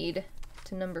grenade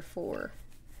to number 4.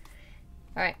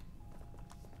 Alright.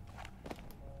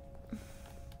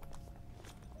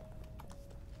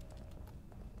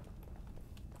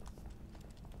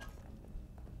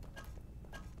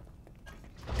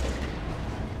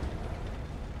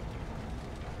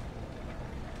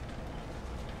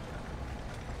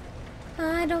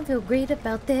 I don't feel great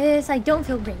about this. I don't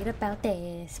feel great about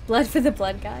this. Blood for the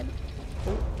blood god.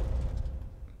 Oh.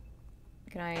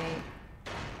 Can I...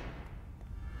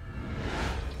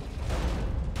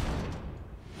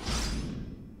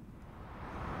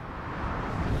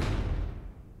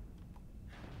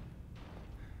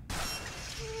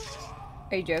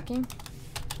 Are you joking?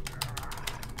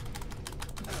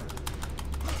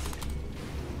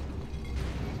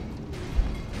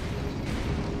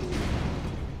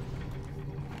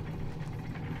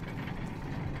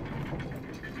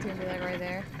 It's gonna be like right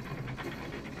there.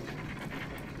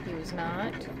 He was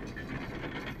not.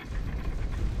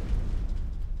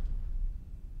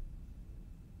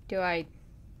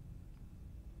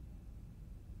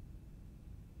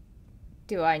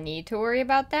 Do I need to worry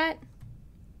about that?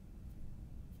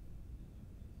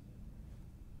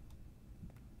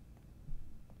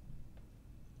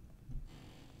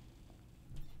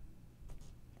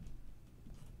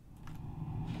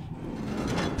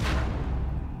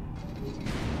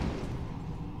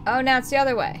 Oh, now it's the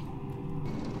other way.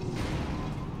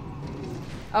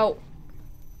 Oh.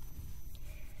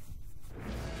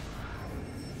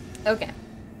 Okay.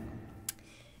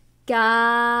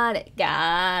 Got it.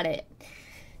 Got it.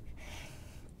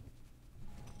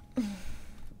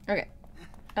 Okay.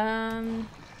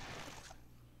 Okay.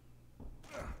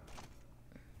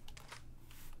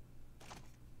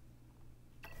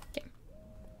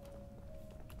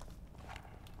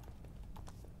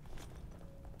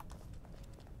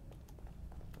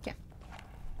 Okay.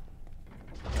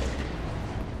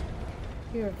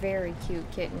 You're a very cute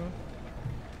kitten.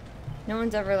 No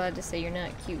one's ever allowed to say you're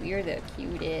not cute. You're the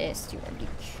cutest. You are the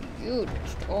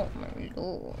cutest. Oh my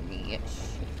lord.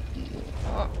 Yes, you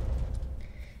are.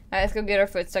 Alright, let's go get our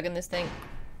foot stuck in this thing.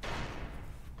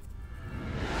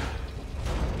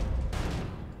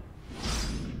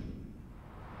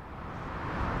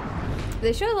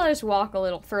 They should have let us walk a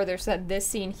little further so that this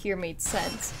scene here made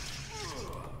sense.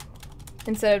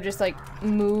 Instead of just like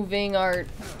moving our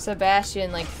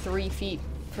Sebastian like 3 feet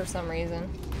for some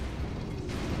reason.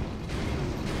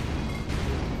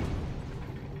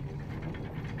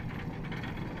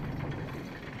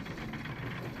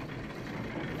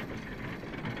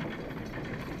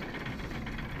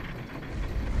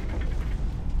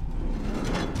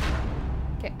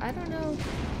 Okay, I don't know.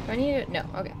 Do I need it? No,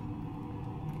 okay.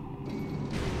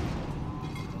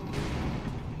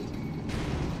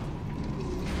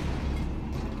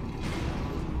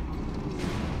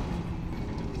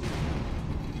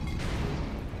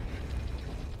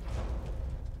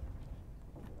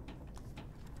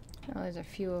 Oh, there's a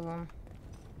few of them.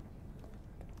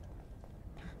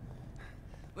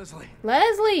 Leslie.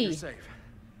 Leslie! You're safe.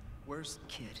 Where's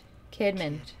Kid?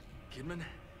 Kidman. Kidman?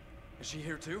 Is she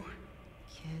here too?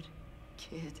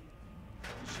 Kid. Is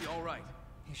she all right?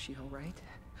 Is she all right?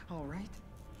 All right?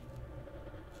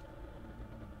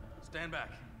 Stand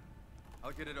back.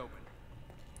 I'll get it open.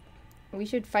 We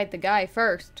should fight the guy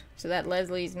first, so that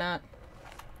Leslie's not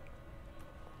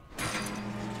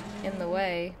in the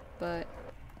way, but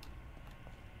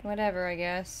whatever, I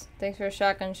guess. Thanks for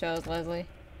shotgun shells, Leslie.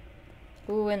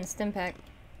 Ooh, and the stim pack.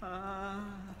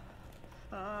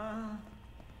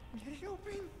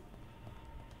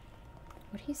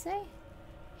 What'd he say?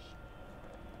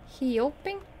 He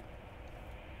open?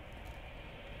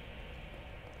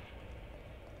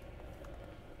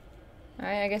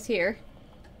 Alright, I guess here.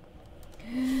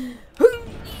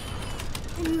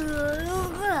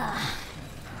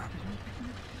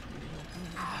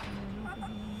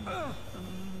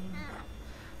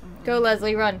 Go,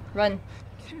 Leslie, run, run.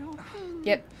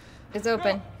 Yep, it's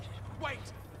open. Wait!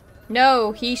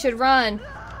 No, he should run.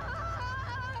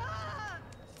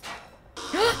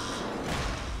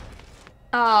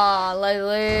 Ah,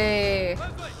 Leslie.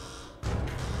 Leslie!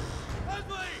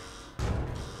 Leslie!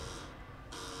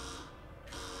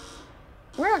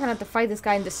 We're not gonna have to fight this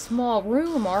guy in this small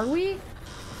room, are we?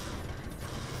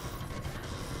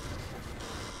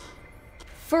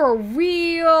 For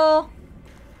real?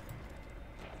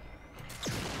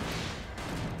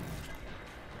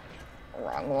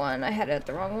 Wrong one. I had it at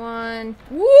the wrong one.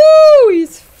 Woo!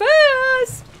 He's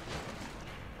fast!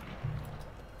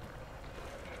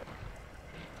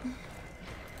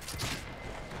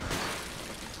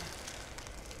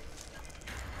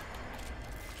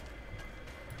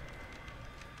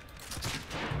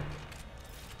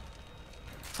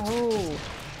 Oh,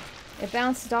 it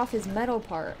bounced off his metal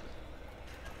part.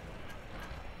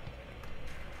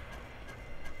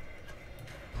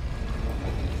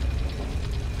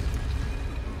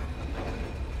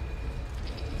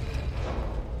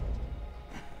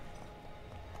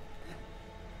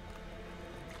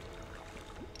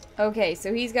 Okay,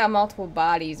 so he's got multiple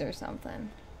bodies or something.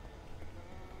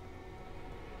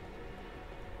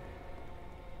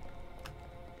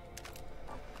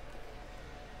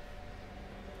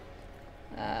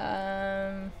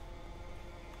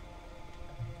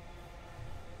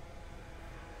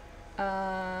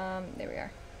 There we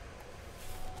are.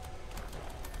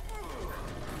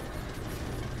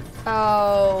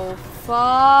 Oh,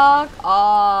 fuck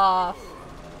off.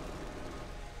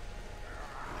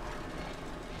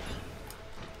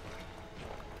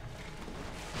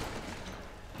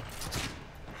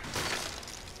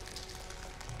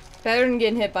 Better than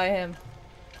getting hit by him.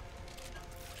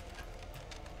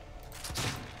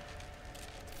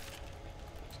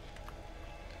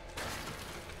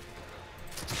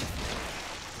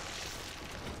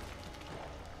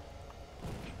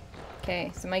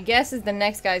 Okay, so my guess is the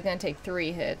next guy's gonna take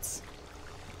 3 hits.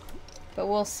 But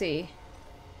we'll see.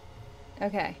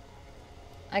 Okay.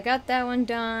 I got that one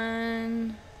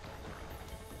done.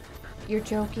 You're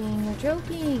joking, you're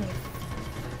joking!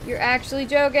 You're actually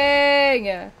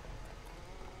joking!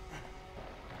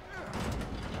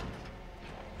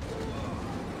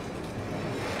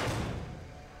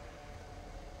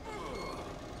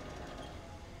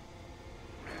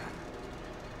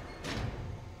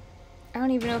 I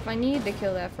don't even know if I need to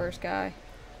kill that first guy.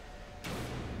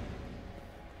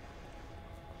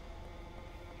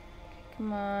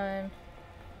 Come on.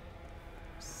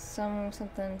 Something.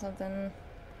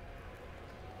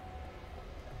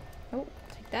 Oh,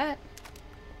 take that.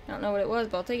 I don't know what it was,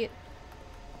 but I'll take it.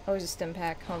 Oh, it's a stim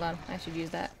pack. Hold on. I should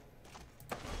use that.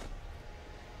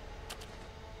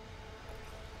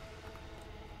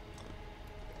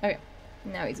 Okay.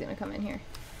 Now he's gonna come in here.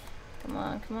 Come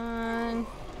on, come on.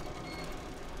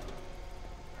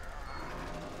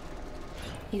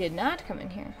 He did not come in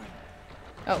here.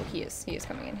 Oh, he is. He is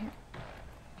coming in here.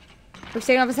 We're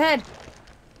taking off his head.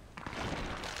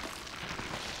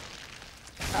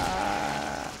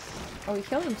 Oh, he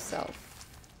killed himself.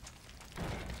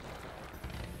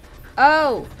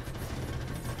 Oh!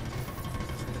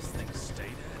 This thing stay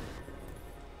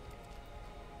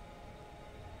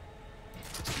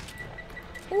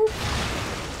dead. Ooh.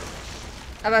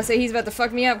 I'm about to say he's about to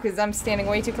fuck me up because I'm standing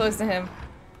way too close to him.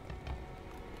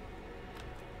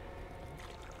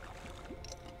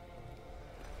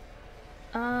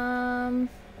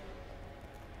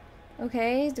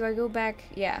 Okay, do I go back?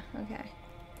 Yeah, okay.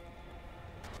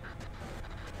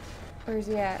 Where's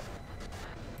he at?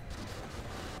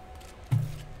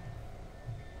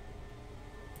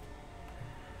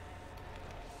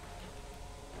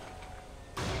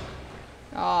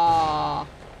 Aww.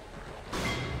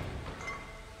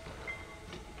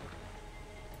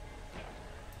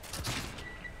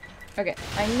 Okay,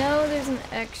 I know there's an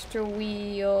extra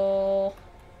wheel.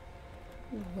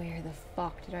 Where the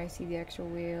fuck did I see the extra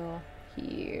wheel?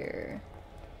 Here.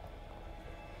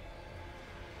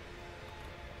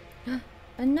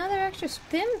 Another extra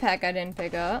stim pack I didn't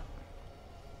pick up.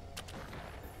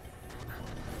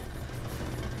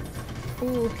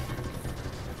 Ooh.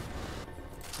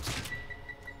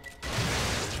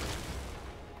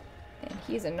 And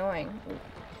he's annoying.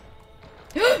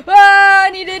 Ah,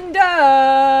 and he didn't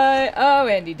die! Oh,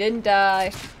 and he didn't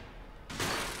die.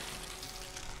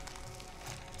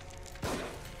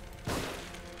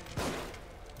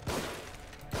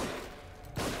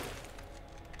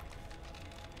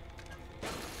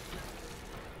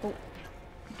 Oh.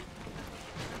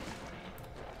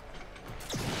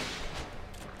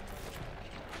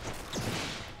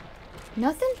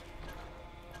 Nothing?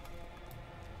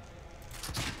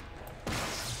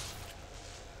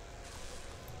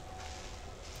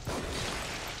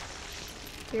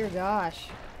 Dear gosh.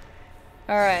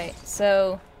 Alright,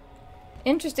 so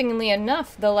interestingly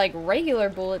enough, the like regular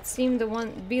bullets seem to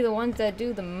be the ones that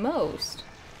do the most.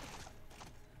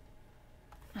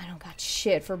 I don't got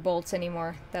shit for bolts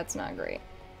anymore. That's not great.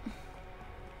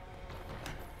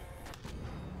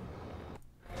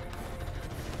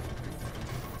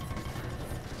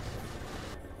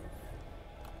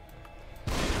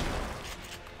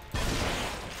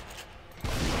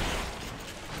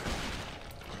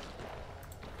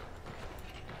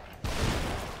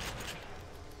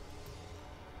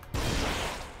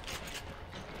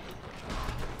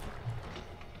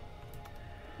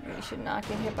 We should not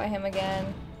get hit by him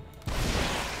again.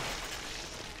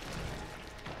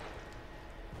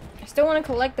 I still want to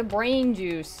collect the brain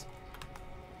juice.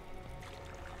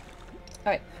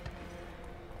 Alright.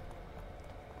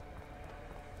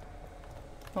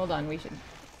 Hold on, we should...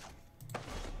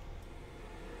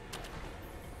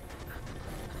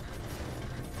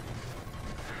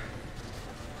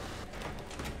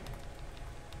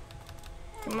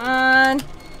 Come on!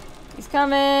 He's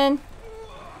coming!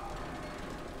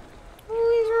 Oh,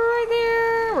 he's right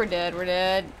there! We're dead, we're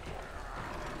dead.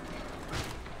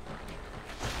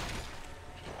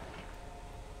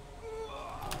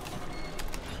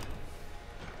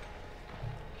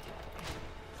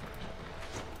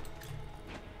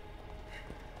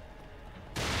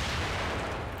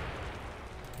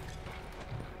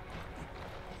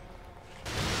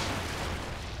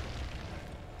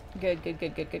 Good, good,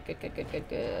 good, good, good, good, good, good, good,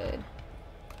 good.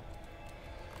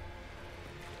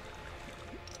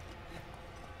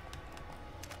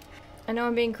 I know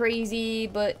I'm being crazy,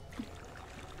 but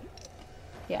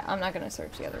yeah, I'm not gonna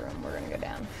search the other room. We're gonna go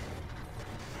down.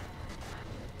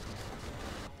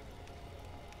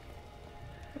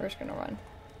 We're just gonna run.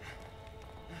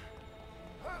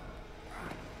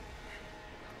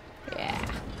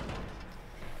 Yeah.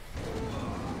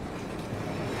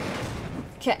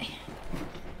 Okay.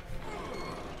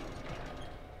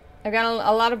 I've got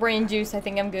a lot of brain juice. I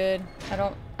think I'm good. I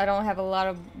don't have a lot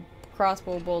of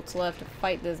crossbow bolts left to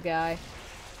fight this guy.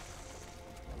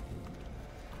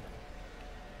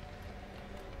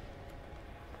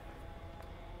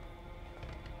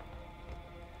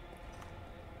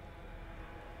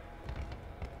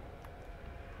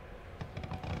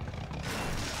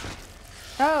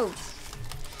 Oh!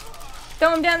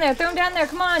 Throw him down there! Throw him down there!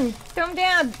 Come on! Throw him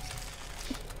down!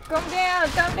 Throw him down!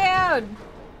 Throw him down!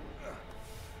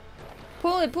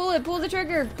 Pull it! Pull it! Pull the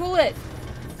trigger! Pull it!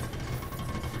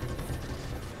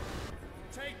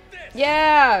 Take this.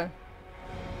 Yeah!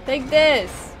 Take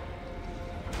this!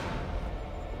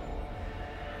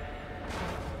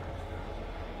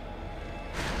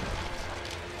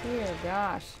 Dear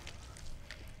gosh.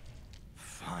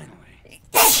 Finally.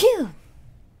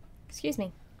 Excuse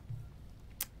me.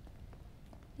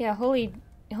 Yeah, holy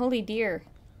deer.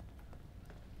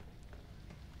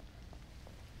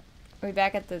 Are we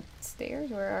back at the stairs?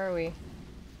 Where are we?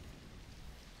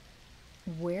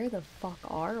 Where the fuck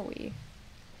are we?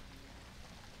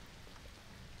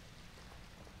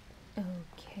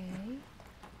 Okay.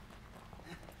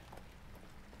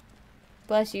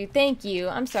 Bless you. Thank you.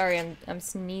 I'm sorry I'm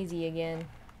sneezy again.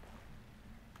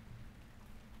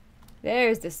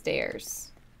 There's the stairs.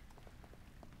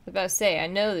 I was about to say, I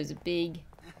know there's a big...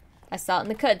 I saw it in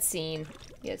the cutscene.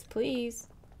 Yes, please.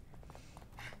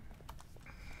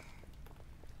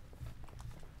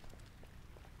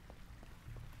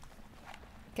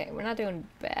 Okay, we're not doing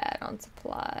bad on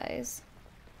supplies.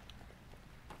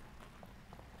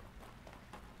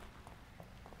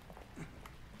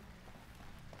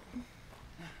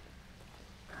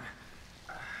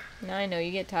 I know,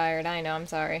 you get tired. I know, I'm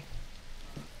sorry.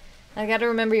 I gotta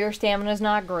remember your stamina's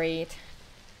not great.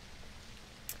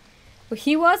 But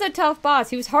he was a tough boss.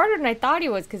 He was harder than I thought he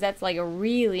was, because that's like a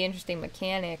really interesting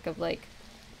mechanic of like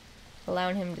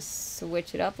allowing him to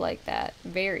switch it up like that.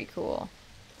 Very cool.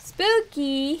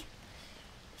 Spooky!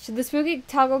 Should the spooky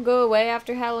toggle go away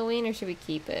after Halloween, or should we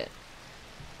keep it?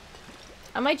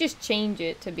 I might just change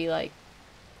it to be like,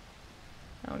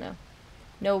 I don't know,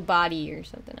 no body or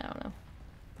something, I don't know.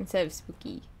 Instead of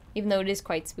spooky. Even though it is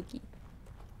quite spooky.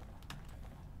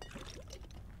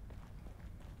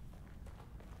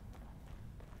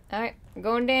 Alright, we're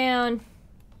going down.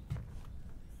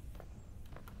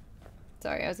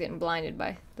 Sorry, I was getting blinded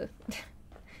by the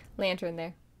lantern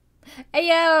there. Hey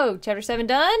yo! Chapter 7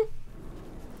 done?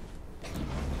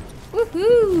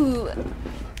 Woohoo!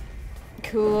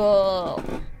 Cool.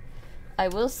 I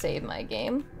will save my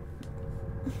game.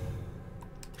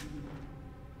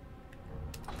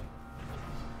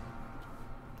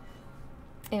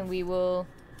 And we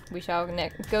shall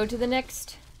go to the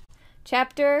next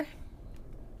chapter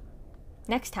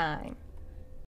next time.